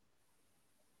meet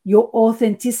your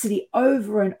authenticity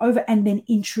over and over, and then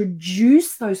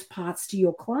introduce those parts to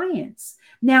your clients?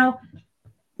 Now,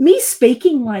 me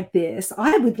speaking like this,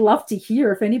 I would love to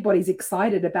hear if anybody's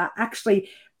excited about actually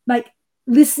like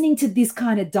listening to this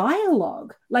kind of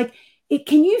dialogue. Like,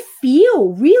 can you feel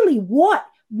really what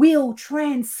will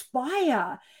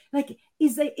transpire? Like,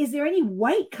 is there any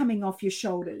weight coming off your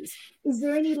shoulders? Is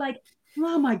there any like,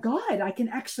 oh my God, I can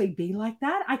actually be like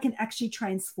that. I can actually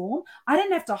transform. I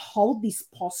don't have to hold this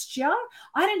posture.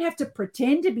 I don't have to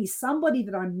pretend to be somebody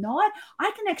that I'm not.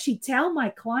 I can actually tell my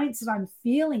clients that I'm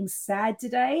feeling sad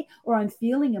today, or I'm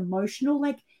feeling emotional.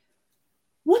 Like,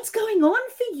 what's going on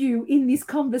for you in this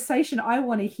conversation? I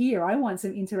want to hear. I want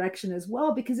some interaction as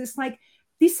well, because it's like,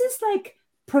 this is like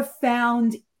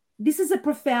profound. This is a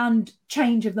profound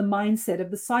change of the mindset,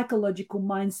 of the psychological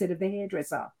mindset of the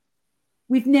hairdresser.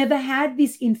 We've never had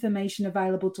this information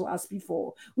available to us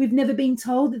before. We've never been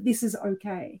told that this is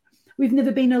okay. We've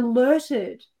never been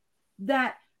alerted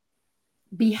that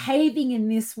behaving in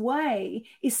this way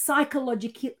is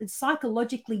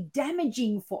psychologically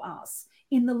damaging for us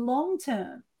in the long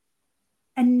term.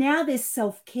 And now there's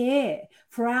self-care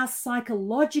for our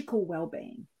psychological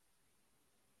well-being,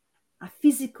 our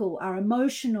physical, our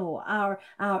emotional, our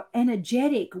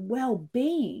energetic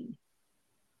well-being.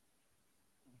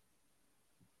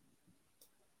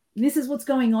 This is what's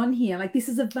going on here. Like, this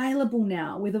is available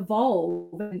now with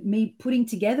Evolve, and me putting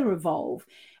together Evolve,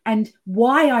 and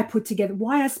why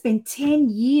I spent 10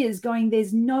 years going,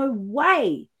 there's no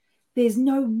way There's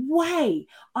no way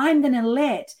I'm going to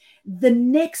let the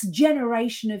next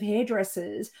generation of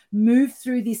hairdressers move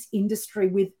through this industry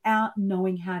without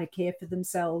knowing how to care for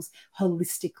themselves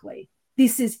holistically.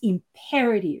 This is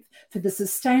imperative for the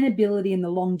sustainability and the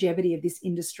longevity of this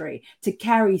industry to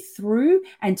carry through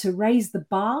and to raise the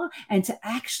bar and to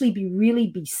actually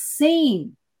be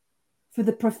seen for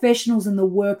the professionals and the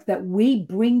work that we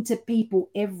bring to people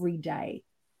every day.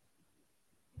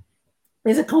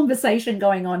 There's a conversation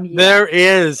going on here. There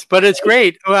is, but it's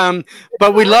great.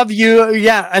 But we love you.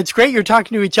 Yeah, it's great you're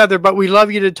talking to each other, but we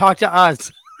love you to talk to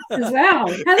us. As well.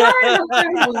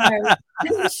 Hello.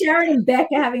 This is Sharon and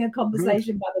Becca having a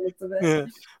conversation by the looks of it. Yeah.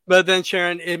 But then,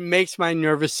 Sharon, it makes my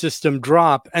nervous system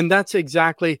drop. And that's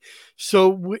exactly.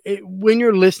 So when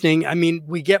you're listening, I mean,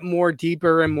 we get more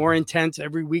deeper and more intense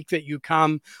every week that you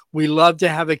come. We love to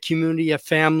have a community, a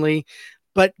family.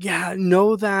 But yeah,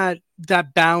 know that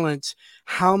balance.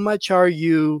 How much are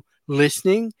you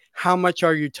listening? How much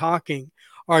are you talking?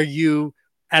 Are you,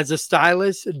 as a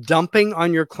stylist, dumping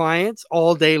on your clients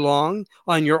all day long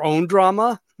on your own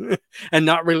drama and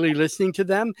not really listening to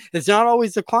them? It's not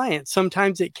always the client.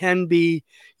 Sometimes it can be,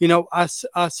 us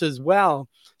as well.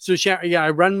 So yeah,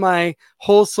 I run my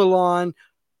whole salon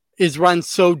is run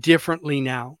so differently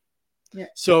now. Yeah.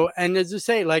 So, and as I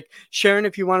say, like Sharon,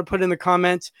 if you want to put in the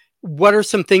comments, what are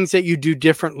some things that you do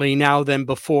differently now than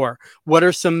before? What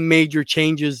are some major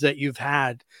changes that you've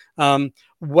had?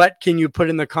 What can you put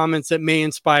in the comments that may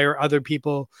inspire other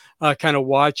people kind of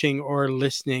watching or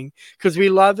listening? Because we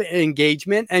love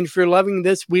engagement. And if you're loving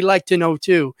this, we like to know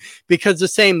too. Because the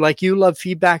same, like you love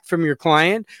feedback from your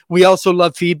client, we also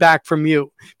love feedback from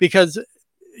you. Because,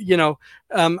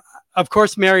 of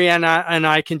course, Mariana and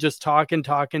I can just talk and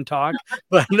talk and talk,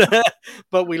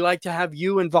 but we like to have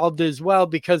you involved as well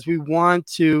because we want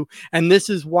to, and this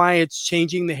is why it's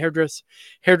changing the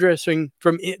hairdressing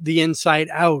from the inside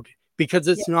out, because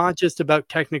it's not just about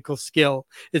technical skill.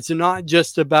 It's not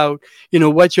just about,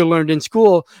 what you learned in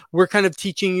school. We're kind of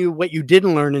teaching you what you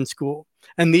didn't learn in school.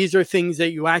 And these are things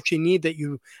that you actually need that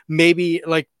you maybe,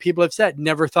 like people have said,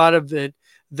 never thought of it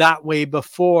that way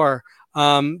before.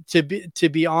 To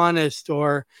be honest,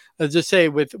 or as I say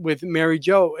with Mary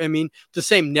Jo, I mean, the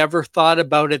same, never thought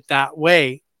about it that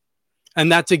way. And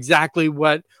that's exactly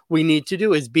what we need to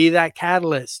do, is be that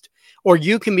catalyst. Or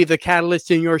you can be the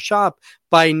catalyst in your shop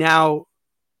by now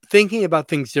thinking about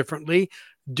things differently,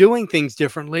 doing things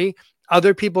differently.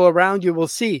 Other people around you will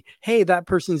see, hey, that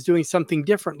person's doing something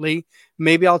differently.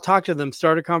 Maybe I'll talk to them,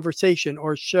 start a conversation,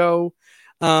 or show,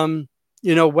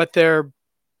 what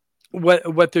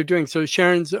they're doing. So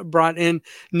Sharon's brought in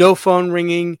no phone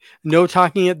ringing, no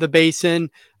talking at the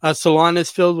basin. Salon is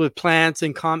filled with plants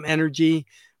and calm energy,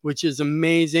 which is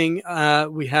amazing.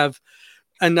 We have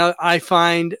another, I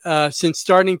find, since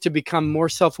starting to become more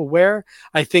self-aware,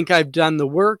 I think I've done the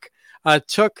work,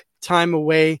 took time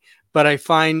away, but I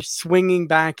find swinging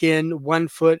back in, 1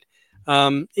 foot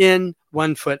in,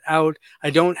 1 foot out. I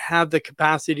don't have the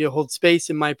capacity to hold space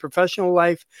in my professional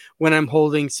life when I'm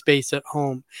holding space at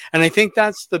home. And I think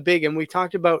that's the big, and we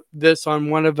talked about this on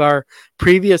one of our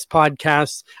previous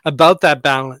podcasts about that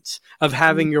balance of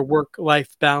having your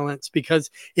work-life balance, because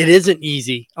it isn't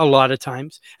easy a lot of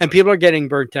times and people are getting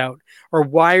burnt out. Or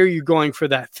why are you going for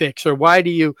that fix? Or why do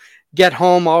you get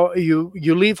home, you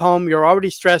leave home, you're already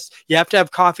stressed, you have to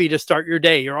have coffee to start your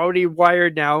day, you're already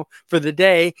wired now for the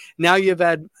day, now you've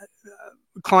had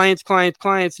clients,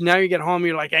 now you get home,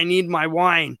 you're like, I need my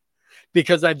wine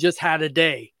because I've just had a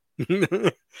day.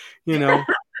 And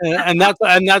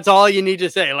that's all you need to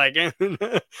say. Like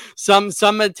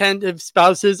some attentive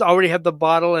spouses already have the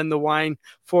bottle and the wine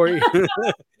for you.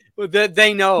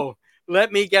 They know,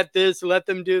 let me get this, let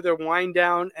them do their wind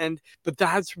down. But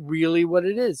that's really what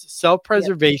it is.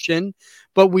 Self-preservation. Yep.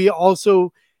 But we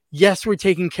also, yes, we're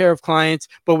taking care of clients,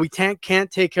 but we can't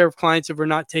take care of clients if we're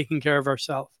not taking care of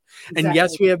ourselves. Exactly. And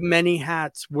yes, we have many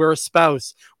hats. We're a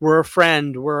spouse, we're a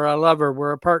friend, we're a lover,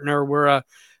 we're a partner, we're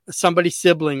somebody's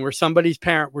sibling, we're somebody's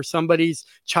parent, we're somebody's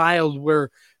child, we're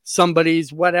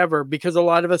somebody's whatever. Because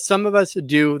some of us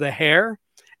do the hair,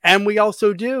 and we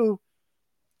also do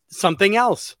something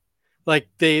else. Like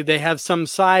they have some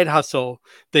side hustle,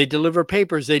 they deliver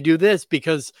papers, they do this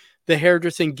because the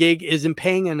hairdressing gig isn't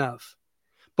paying enough.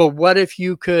 But what if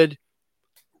you could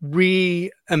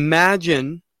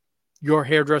reimagine your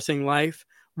hairdressing life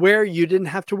where you didn't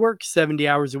have to work 70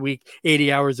 hours a week,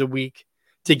 80 hours a week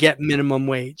to get minimum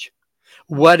wage?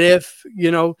 What if,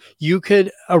 you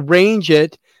could arrange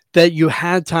it that you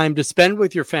had time to spend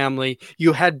with your family,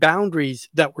 you had boundaries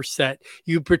that were set,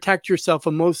 you protect yourself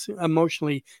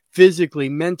emotionally, physically,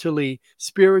 mentally,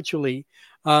 spiritually,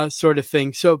 sort of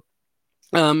thing. So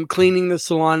cleaning the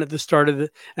salon at the start of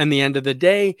and the end of the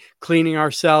day, cleaning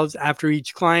ourselves after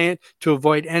each client to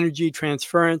avoid energy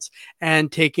transference,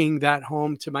 and taking that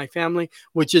home to my family,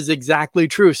 which is exactly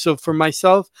true. So for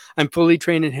myself, I'm fully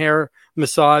trained in hair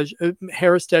massage,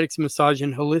 hair aesthetics, massage,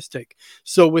 and holistic.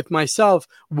 So with myself,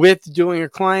 with doing a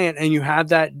client and you have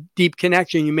that deep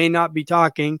connection, you may not be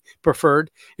talking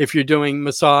preferred if you're doing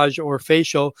massage or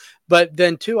facial, but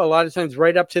then too, a lot of times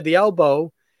right up to the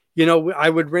elbow, I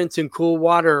would rinse in cool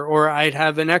water, or I'd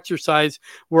have an exercise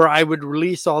where I would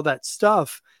release all that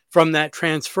stuff from that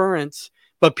transference.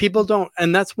 But people don't.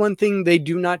 And that's one thing they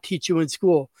do not teach you in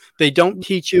school. They don't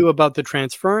teach you about the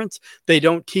transference. They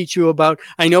don't teach you about,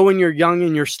 I know when you're young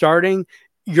and you're starting,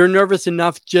 you're nervous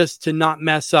enough just to not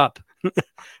mess up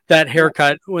that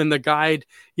haircut when the guide,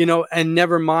 and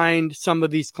never mind some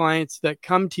of these clients that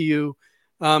come to you,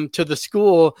 to the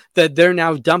school, that they're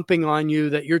now dumping on you,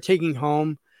 that you're taking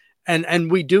home. And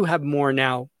we do have more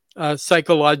now,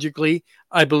 psychologically.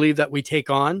 I believe that we take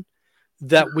on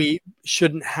that we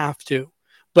shouldn't have to.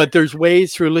 But there's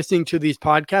ways through listening to these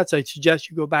podcasts. I suggest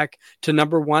you go back to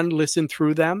number one, listen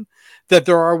through them, that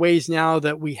there are ways now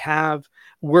that we have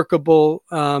workable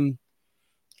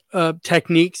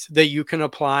techniques that you can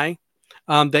apply,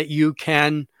 that you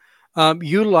can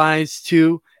utilize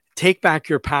to take back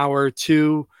your power,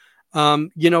 to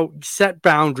set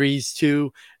boundaries,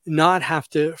 to not have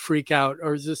to freak out.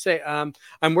 Or as I say,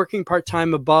 I'm working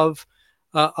part-time above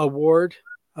award,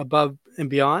 above and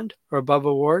beyond, or above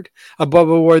award. Above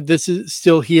award, this is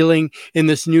still healing in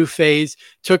this new phase.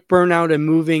 Took burnout and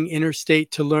moving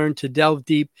interstate to learn to delve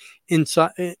deep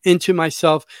into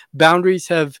myself. Boundaries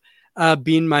have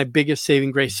been my biggest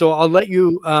saving grace. So I'll let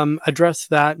you address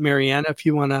that, Marianne, if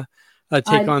you want to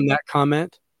take on that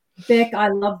comment. Beck, I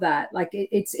love that. Like it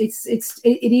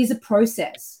is a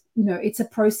process. It's a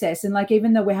process. And like,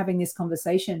 even though we're having this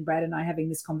conversation, Brad and I having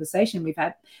this conversation, we've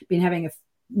been having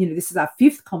this is our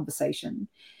 5th conversation,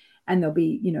 and there'll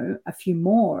be, a few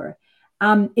more.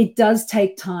 It does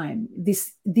take time.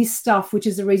 This stuff, which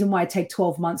is the reason why I take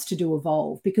 12 months to do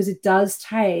Evolve, because it does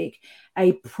take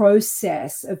a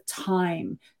process of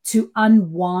time to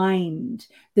unwind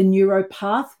the neuro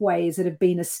pathways that have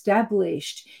been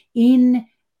established in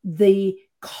the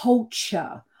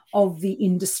culture of the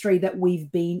industry that we've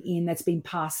been in, that's been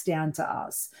passed down to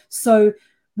us. So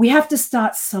we have to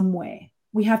start somewhere.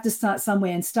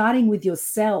 And starting with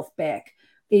yourself, Beck,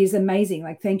 is amazing.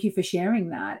 Like, thank you for sharing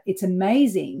that. It's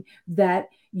amazing that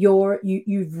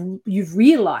you've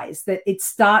realized that it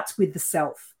starts with the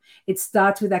self. It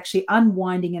starts with actually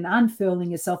unwinding and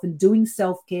unfurling yourself and doing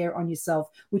self-care on yourself,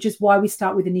 which is why we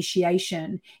start with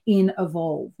initiation in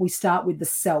Evolve. We start with the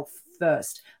self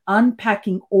first,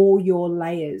 unpacking all your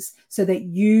layers so that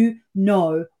you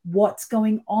know what's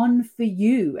going on for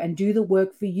you, and do the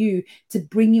work for you to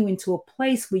bring you into a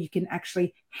place where you can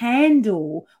actually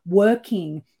handle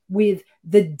working with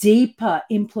the deeper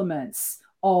implements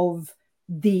of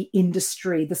the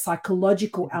industry, the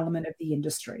psychological element of the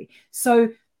industry. So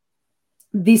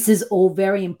this is all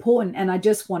very important. And I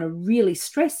just want to really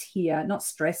stress here, not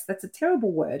stress, that's a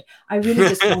terrible word. I really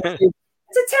just want to,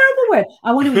 it's a terrible word.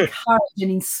 I want to encourage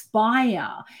and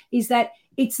inspire, is that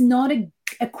it's not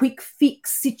a quick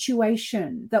fix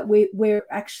situation that we're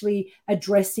actually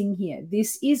addressing here.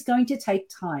 This is going to take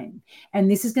time,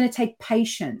 and this is going to take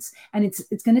patience, and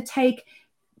it's going to take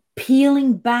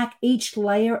peeling back each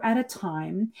layer at a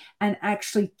time and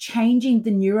actually changing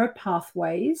the neuro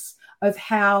pathways of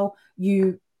how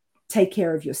you take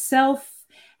care of yourself,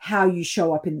 how you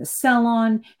show up in the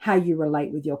salon, how you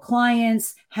relate with your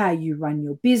clients, how you run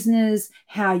your business,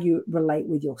 how you relate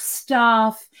with your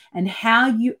staff, and how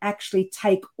you actually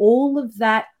take all of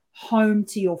that home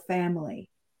to your family.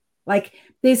 Like,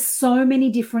 there's so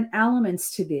many different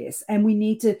elements to this, and we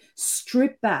need to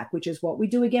strip back, which is what we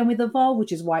do again with Evolve,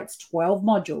 which is why it's 12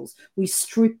 modules. We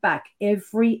strip back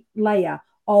every layer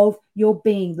of your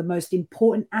being, the most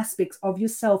important aspects of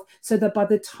yourself, so that by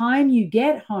the time you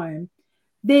get home,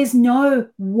 there's no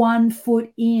 1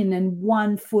 foot in and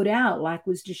 1 foot out, like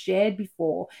was just shared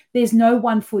before. There's no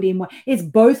 1 foot in. It's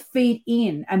both feet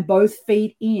in and both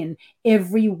feet in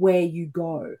everywhere you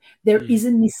go. There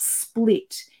isn't this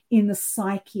split in the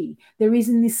psyche. There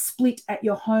isn't this split at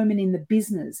your home and in the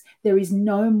business. There is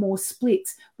no more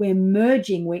splits. We're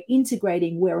merging, we're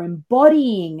integrating, we're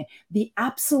embodying the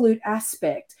absolute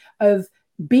aspect of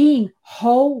being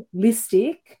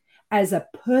holistic as a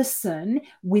person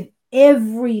with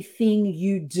everything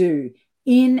you do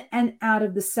in and out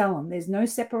of the salon. There's no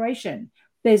separation.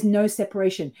 There's no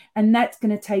separation. And that's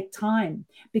going to take time,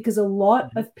 because a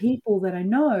lot of people that I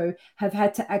know have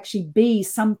had to actually be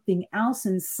something else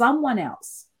and someone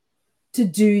else to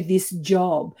do this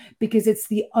job because it's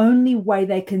the only way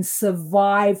they can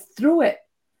survive through it,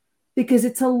 because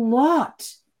it's a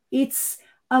lot. It's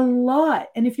a lot.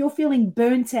 And if you're feeling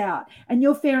burnt out and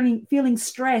you're feeling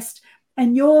stressed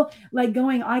and you're like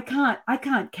going, I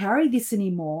can't carry this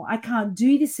anymore. I can't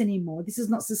do this anymore. This is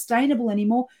not sustainable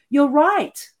anymore. You're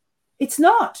right. It's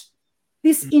not.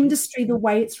 This industry, the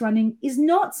way it's running, is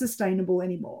not sustainable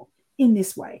anymore in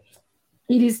this way.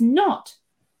 It is not.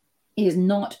 It is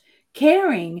not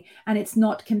caring, and it's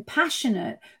not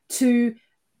compassionate to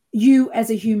you as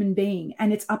a human being.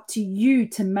 And it's up to you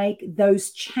to make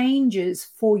those changes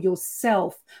for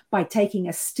yourself by taking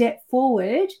a step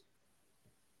forward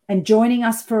and joining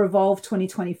us for Evolve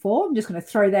 2024. I'm just going to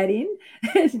throw that in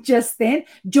just then.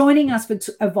 Joining us for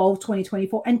Evolve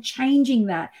 2024 and changing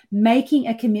that, making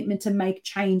a commitment to make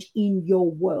change in your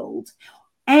world.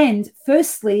 And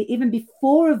firstly, even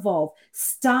before Evolve,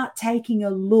 start taking a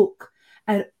look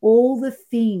at all the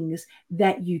things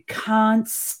that you can't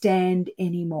stand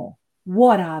anymore.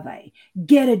 What are they?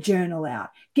 Get a journal out.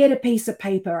 Get a piece of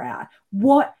paper out.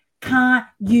 What can't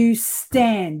you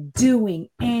stand doing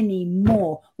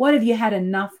anymore? What have you had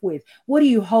enough with? What do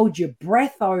you hold your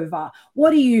breath over?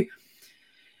 What do you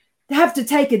have to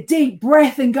take a deep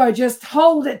breath and go, just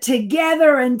hold it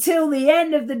together until the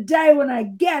end of the day when I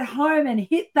get home and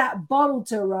hit that bottle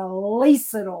to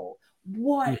release it all?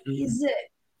 What is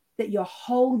it that you're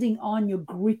holding on, you're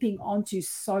gripping onto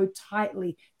so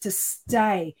tightly to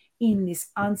stay in this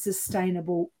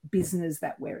unsustainable business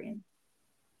that we're in?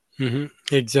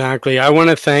 Exactly. I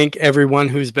want to thank everyone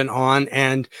who's been on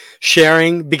and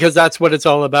sharing, because that's what it's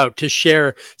all about, to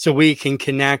share so we can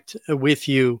connect with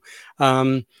you.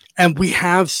 And we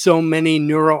have so many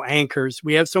neural anchors.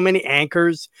 We have so many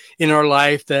anchors in our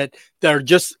life that are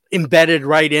just embedded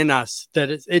right in us,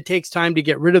 that it takes time to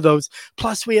get rid of those.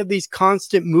 Plus, we have these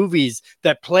constant movies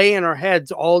that play in our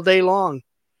heads all day long.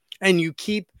 And you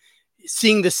keep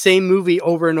seeing the same movie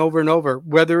over and over and over,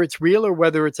 whether it's real or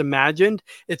whether it's imagined,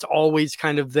 it's always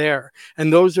kind of there.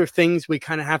 And those are things we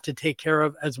kind of have to take care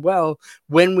of as well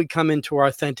when we come into our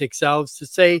authentic selves, to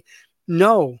say,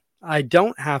 no, I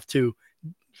don't have to,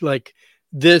 like,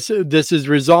 this is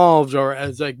resolved. Or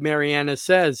as like Mariana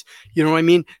says, you know what I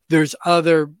mean? There's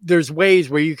ways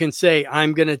where you can say,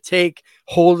 I'm going to take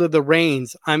hold of the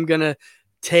reins. I'm going to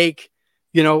take,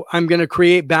 I'm going to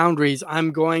create boundaries.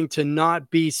 I'm going to not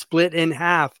be split in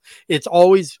half. It's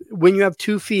always, when you have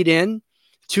 2 feet in,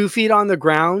 2 feet on the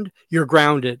ground, you're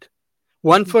grounded.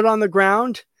 1 foot on the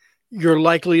ground, you're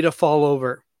likely to fall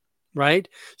over, right?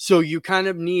 So you kind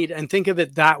of need, and think of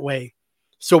it that way.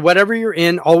 So whatever you're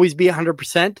in, always be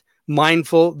 100%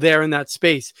 mindful there in that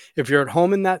space. If you're at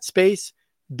home in that space,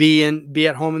 be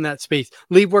at home in that space.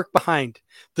 Leave work behind.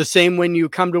 The same when you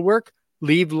come to work,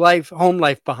 leave home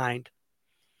life behind.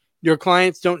 Your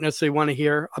clients don't necessarily want to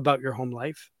hear about your home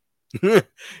life.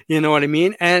 You know what I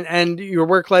mean? And your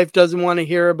work life doesn't want to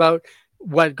hear about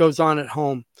what goes on at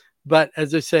home. But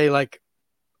as I say, like,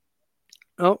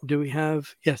 oh, do we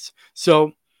have? Yes.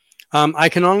 So I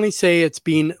can only say it's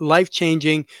been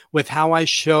life-changing with how I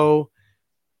show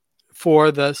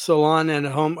for the salon and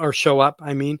at home, or show up.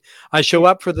 I show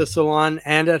up for the salon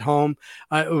and at home.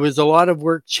 It was a lot of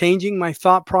work changing my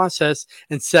thought process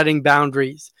and setting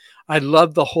boundaries. I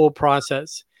love the whole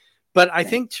process. But I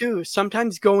think too,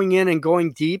 sometimes going in and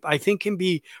going deep, I think can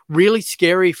be really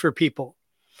scary for people,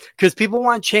 because people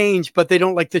want change, but they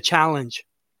don't like the challenge.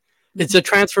 It's a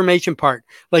transformation part.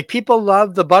 Like, people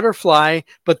love the butterfly,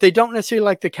 but they don't necessarily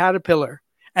like the caterpillar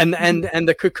and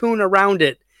the cocoon around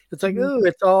it. It's like, oh,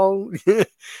 it's all.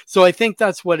 So I think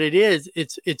that's what it is.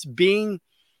 It's being,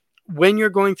 when you're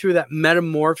going through that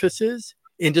metamorphosis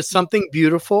into something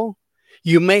beautiful,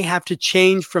 you may have to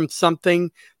change from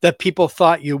something that people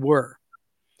thought you were.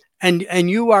 And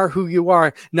you are who you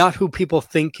are, not who people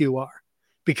think you are,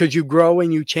 because you grow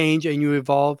and you change and you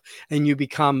evolve and you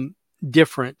become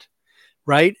different.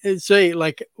 Right? Say,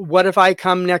 like, what if I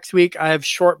come next week, I have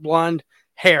short blonde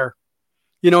hair?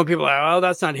 People are like, oh,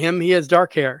 that's not him. He has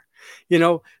dark hair,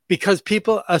 because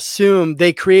people assume,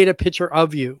 they create a picture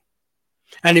of you.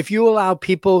 And if you allow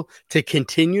people to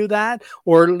continue that,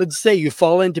 or let's say you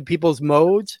fall into people's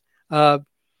molds of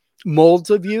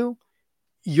you,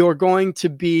 you're going to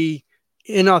be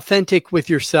inauthentic with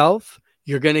yourself.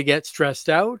 You're going to get stressed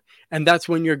out. And that's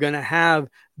when you're going to have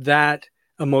that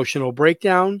emotional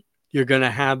breakdown. You're going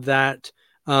to have that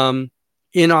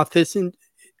inauthentic,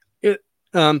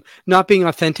 not being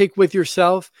authentic with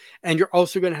yourself. And you're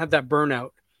also going to have that burnout.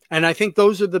 And I think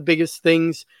those are the biggest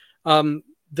things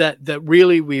that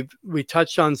really we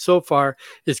touched on so far,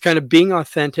 is kind of being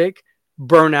authentic,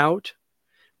 burnout,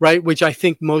 right? Which I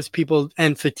think most people,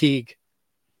 and fatigue.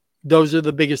 those are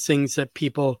the biggest things that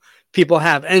people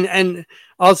have. And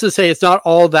also say it's not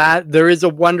all that. There is a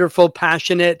wonderful,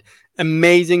 passionate,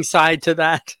 amazing side to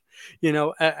that,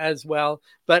 as well.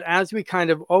 But as we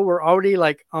kind of, we're already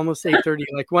like almost 8:30,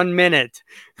 like 1 minute.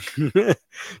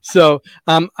 So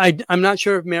I'm not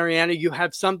sure if Mariana, you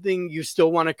have something you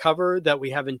still want to cover that we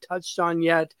haven't touched on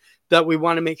yet, that we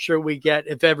want to make sure we get,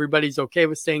 if everybody's okay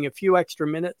with staying a few extra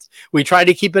minutes. We try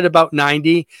to keep it about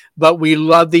 90, but we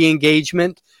love the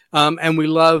engagement. And we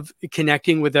love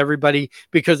connecting with everybody,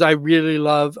 because I really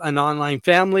love an online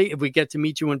family. If we get to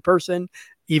meet you in person,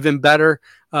 even better,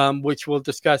 which we'll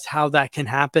discuss how that can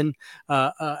happen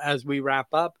as we wrap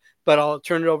up. But I'll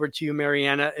turn it over to you,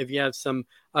 Mariana, if you have some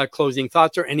closing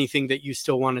thoughts or anything that you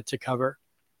still wanted to cover.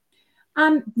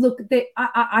 Look,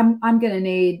 I'm going to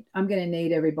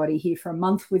need everybody here for a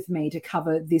month with me to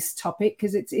cover this topic,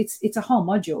 because it's a whole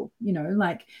module.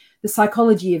 Like the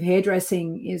psychology of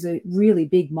hairdressing is a really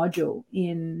big module.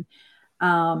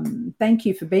 Thank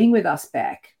you for being with us,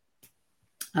 Beck.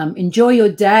 Enjoy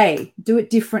your day. Do it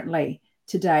differently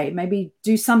today. Maybe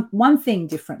do one thing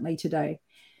differently today.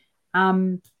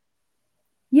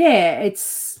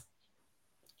 It's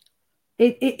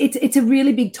a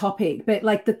really big topic, but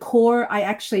like the core, I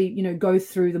actually, go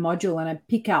through the module and I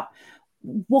pick up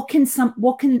what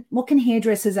can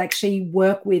hairdressers actually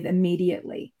work with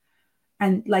immediately,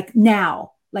 and like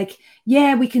now, like,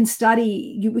 yeah, we can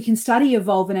study,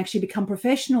 evolve, and actually become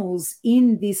professionals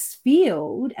in this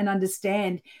field and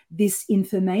understand this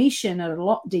information at a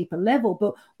lot deeper level.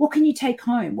 But what can you take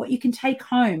home? What you can take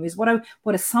home is what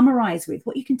I summarize with.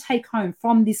 What you can take home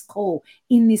from this call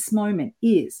in this moment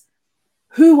is,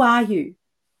 who are you?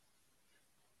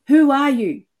 Who are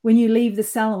you when you leave the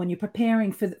salon, when you're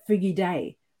preparing for your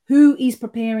day? Who is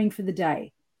preparing for the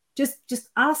day? Just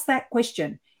ask that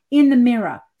question in the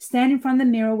mirror. Stand in front of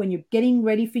the mirror when you're getting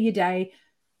ready for your day.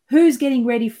 Who's getting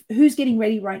ready? Who's getting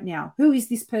ready right now? Who is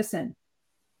this person?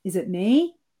 Is it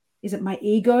me? Is it my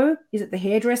ego? Is it the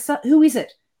hairdresser? Who is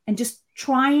it? And just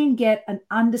try and get an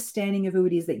understanding of who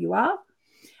it is that you are.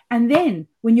 And then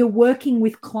when you're working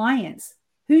with clients,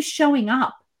 who's showing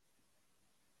up?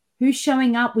 Who's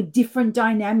showing up with different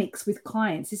dynamics with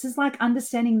clients? This is like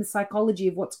understanding the psychology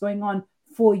of what's going on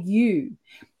for you,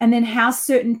 and then how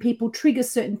certain people trigger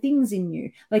certain things in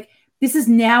you. Like, this is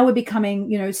now we're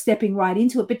becoming, stepping right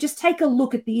into it. But just take a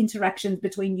look at the interactions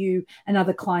between you and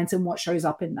other clients and what shows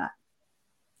up in that.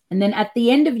 And then at the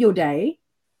end of your day,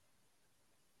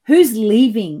 who's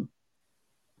leaving?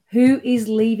 Who is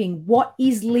leaving? What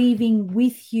is leaving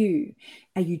with you?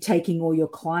 Are you taking all your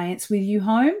clients with you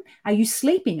home? Are you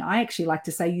sleeping? I actually like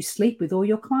to say you sleep with all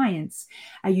your clients.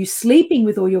 Are you sleeping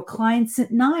with all your clients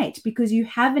at night because you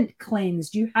haven't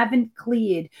cleansed, you haven't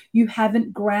cleared, you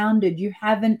haven't grounded, you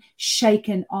haven't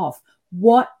shaken off?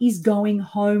 What is going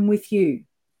home with you?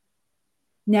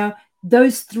 Now,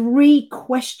 those three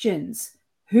questions,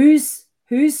 who's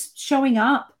showing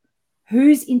up,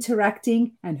 who's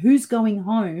interacting, and who's going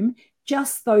home,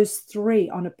 just those three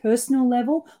on a personal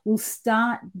level will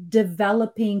start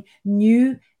developing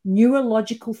new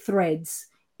neurological threads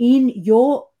in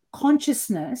your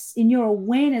consciousness, in your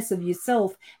awareness of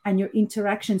yourself and your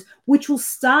interactions, which will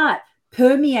start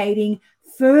permeating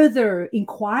further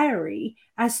inquiry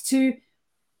as to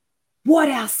what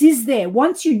else is there.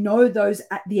 Once you know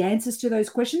the answers to those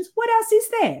questions, what else is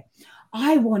there?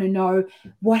 I want to know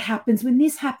what happens when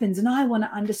this happens, and I want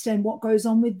to understand what goes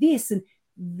on with this. And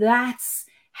that's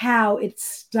how it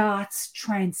starts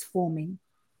transforming.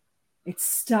 It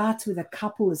starts with a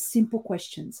couple of simple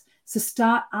questions. So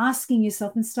start asking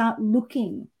yourself and start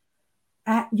looking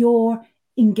at your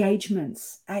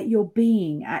engagements, at your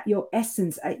being, at your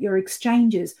essence, at your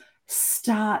exchanges.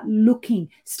 Start looking,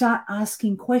 start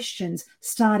asking questions,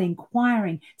 start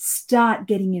inquiring, start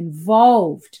getting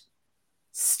involved.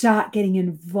 Start getting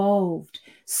involved.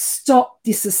 Stop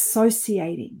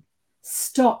disassociating.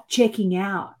 Stop checking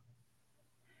out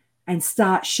and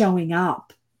start showing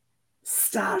up.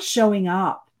 Start showing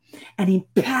up and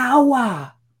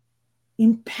empower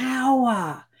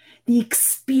the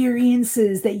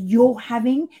experiences that you're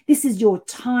having. This is your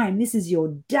time. This is your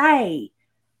day.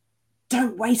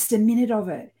 Don't waste a minute of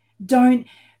it. Don't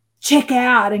check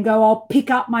out and go, I'll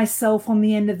pick up myself on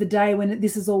the end of the day when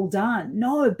this is all done.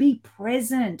 No, be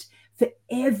present for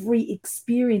every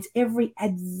experience, every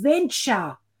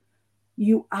adventure.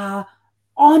 You are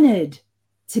honored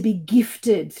to be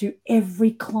gifted through every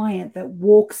client that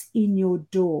walks in your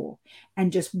door,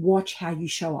 and just watch how you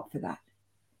show up for that.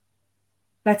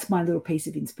 That's my little piece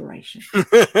of inspiration.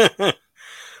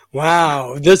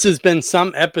 Wow, this has been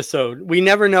some episode. We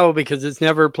never know because it's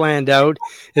never planned out.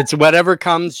 It's whatever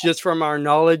comes just from our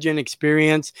knowledge and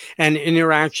experience and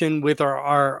interaction with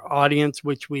our audience,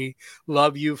 which we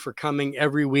love you for coming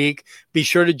every week. Be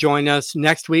sure to join us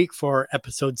next week for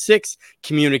episode 6,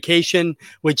 communication,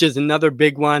 which is another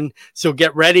big one. So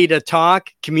get ready to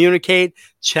talk, communicate,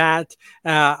 chat.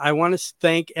 I want to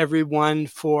thank everyone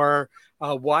for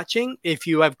watching. If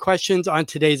you have questions on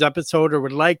today's episode or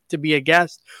would like to be a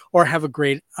guest or have a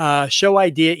great show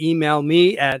idea, email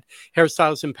me at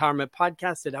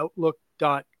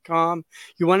hairstylistempowermentpodcast@outlook.com.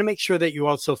 You want to make sure that you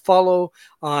also follow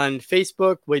on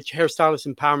Facebook, which Hairstylist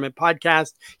Empowerment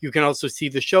Podcast. You can also see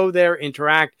the show there,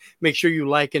 interact. Make sure you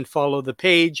like and follow the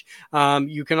page.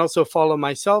 You can also follow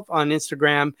myself on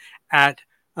Instagram at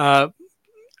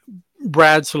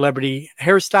Brad Celebrity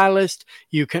Hairstylist.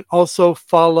 You can also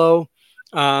follow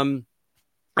again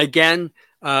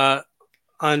on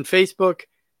Facebook,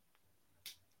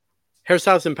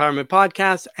 Hairstylist Empowerment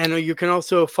Podcast. And you can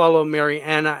also follow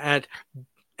Mariana at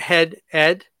Head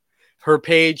Ed, her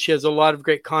page. She has a lot of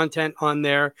great content on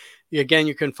there. Again,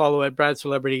 you can follow at Brad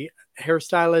Celebrity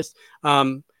Hairstylist.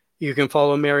 You can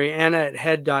follow Mariana at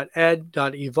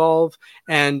head.ed.evolve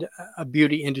and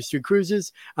Beauty Industry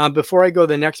Cruises. Before I go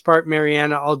the next part,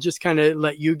 Mariana, I'll just kind of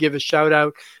let you give a shout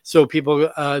out so people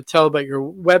tell about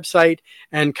your website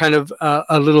and kind of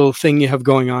a little thing you have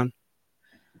going on.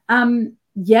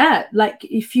 Yeah, like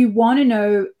if you want to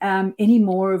know any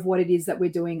more of what it is that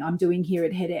I'm doing here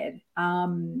at Head Ed,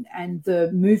 and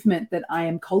the movement that I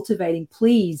am cultivating,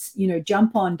 please,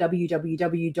 jump on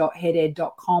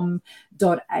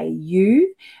www.headed.com.au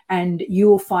and you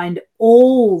will find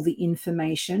all the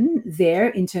information there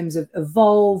in terms of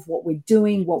Evolve, what we're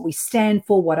doing, what we stand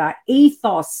for, what our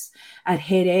ethos at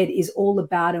Head Ed is all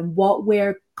about, and what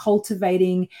we're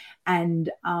cultivating and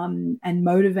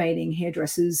motivating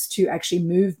hairdressers to actually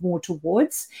move more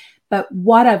towards. But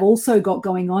what I've also got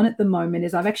going on at the moment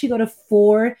is I've actually got a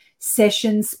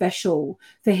 4-session special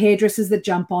for hairdressers that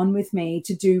jump on with me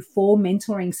to do 4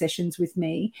 mentoring sessions with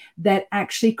me that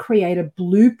actually create a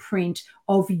blueprint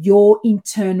of your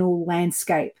internal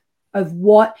landscape of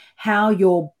how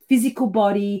your physical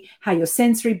body, how your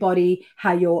sensory body,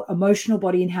 how your emotional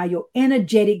body, and how your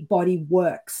energetic body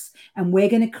works. And we're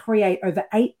going to create over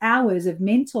 8 hours of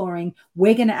mentoring.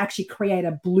 We're going to actually create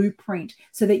a blueprint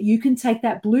so that you can take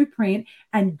that blueprint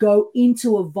and go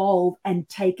into Evolve and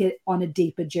take it on a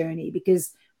deeper journey,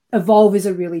 because Evolve is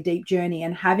a really deep journey.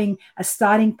 And having a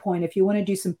starting point, if you want to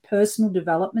do some personal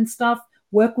development stuff,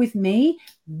 work with me.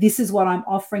 This is what I'm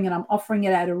offering, and I'm offering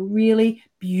it at a really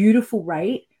beautiful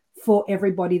rate for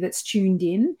everybody that's tuned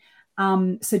in.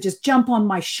 So just jump on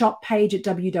my shop page at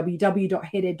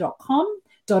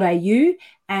www.headed.com.au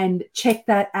and check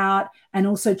that out. And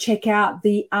also check out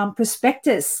the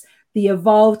prospectus, the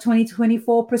Evolve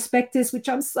 2024 prospectus, which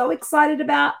I'm so excited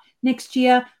about next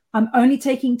year. I'm only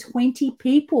taking 20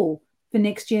 people for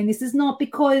next year. And this is not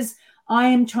because I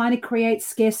am trying to create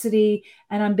scarcity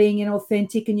and I'm being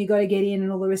inauthentic and you got to get in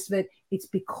and all the rest of it. It's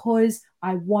because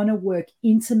I want to work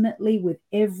intimately with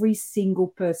every single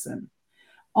person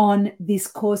on this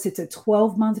course. It's a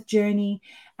 12-month journey,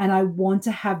 and I want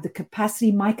to have the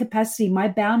capacity. My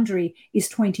boundary is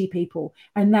 20 people,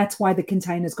 and that's why the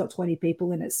container's got 20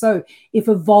 people in it. So if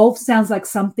Evolve sounds like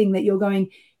something that you're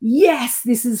going, yes,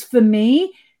 this is for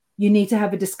me, you need to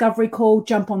have a discovery call.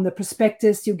 Jump on the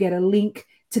prospectus. You'll get a link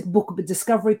to book a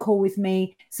discovery call with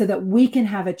me so that we can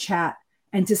have a chat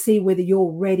and to see whether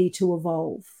you're ready to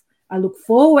evolve. I look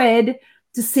forward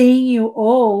to seeing you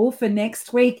all for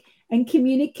next week. And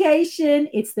communication,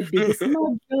 it's the biggest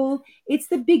module. It's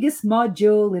the biggest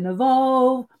module in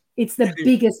Evolve. It's the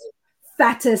biggest,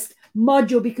 fattest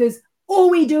module because all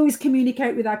we do is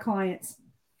communicate with our clients.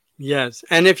 Yes.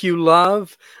 And if you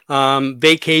love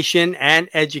vacation and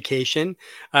education,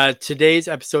 today's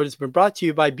episode has been brought to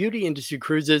you by Beauty Industry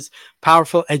Cruises,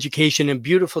 powerful education and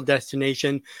beautiful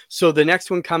destination. So the next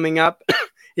one coming up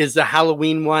is the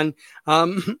Halloween one,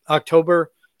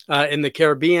 October in the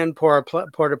Caribbean,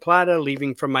 Puerto Plata,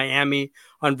 leaving from Miami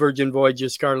on Virgin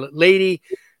Voyages Scarlet Lady.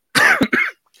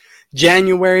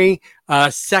 January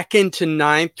 2nd to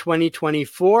 9th,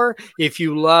 2024. If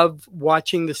you love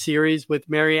watching the series with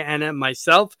Mariana and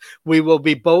myself, we will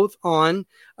be both on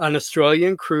an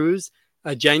Australian cruise,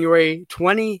 January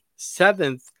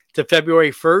 27th to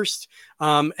February 1st.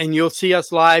 And you'll see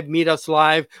us live, meet us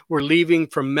live. We're leaving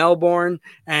from Melbourne,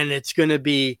 and it's going to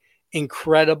be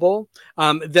incredible.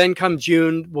 Then come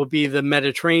June will be the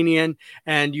Mediterranean,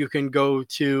 and you can go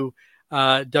to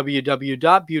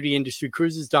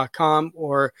www.beautyindustrycruises.com,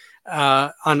 or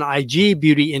on IG,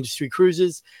 Beauty Industry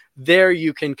Cruises. There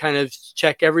you can kind of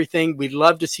check everything. We'd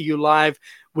love to see you live.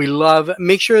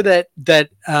 Make sure that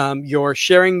you're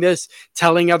sharing this,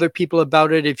 telling other people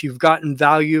about it. If you've gotten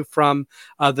value from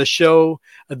the show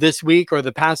this week or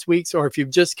the past weeks, or if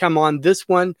you've just come on this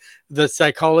one, the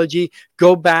psychology,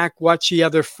 go back, watch the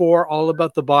other 4 all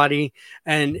about the body,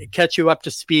 and catch you up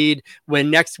to speed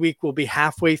when next week we'll be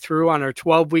halfway through on our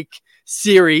 12-week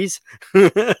series.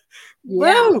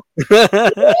 Woo!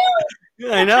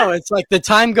 I know, it's like the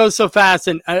time goes so fast,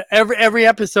 and every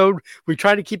episode we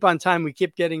try to keep on time. We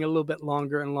keep getting a little bit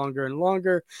longer and longer and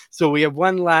longer. So we have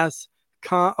one last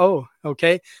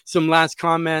some last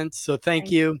comments. So thank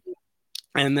you.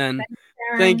 And then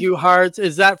thank you, hearts.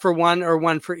 Is that for one or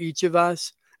one for each of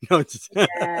us? No,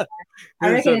 yeah.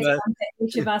 I reckon it's one for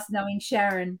each of us knowing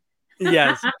Sharon.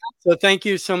 Yes. So thank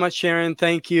you so much, Sharon.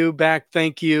 Thank you, Beck.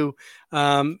 Thank you,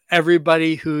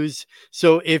 everybody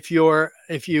if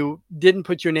you didn't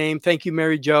put your name, thank you,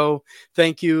 Mary Jo.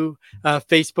 Thank you,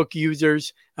 Facebook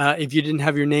users. If you didn't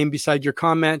have your name beside your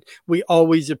comment, we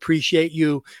always appreciate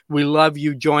you. We love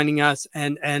you joining us,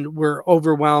 and we're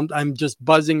overwhelmed. I'm just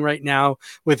buzzing right now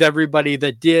with everybody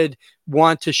that did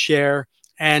want to share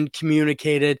and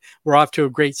communicated. We're off to a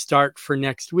great start for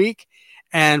next week.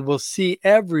 And we'll see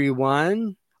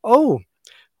everyone. Oh,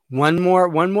 one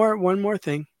more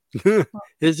thing.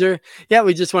 Is there? Yeah,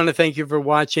 we just want to thank you for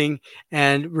watching.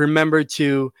 And remember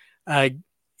to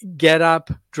get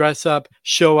up, dress up,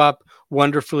 show up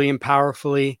wonderfully and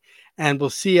powerfully. And we'll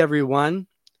see everyone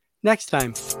next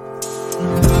time.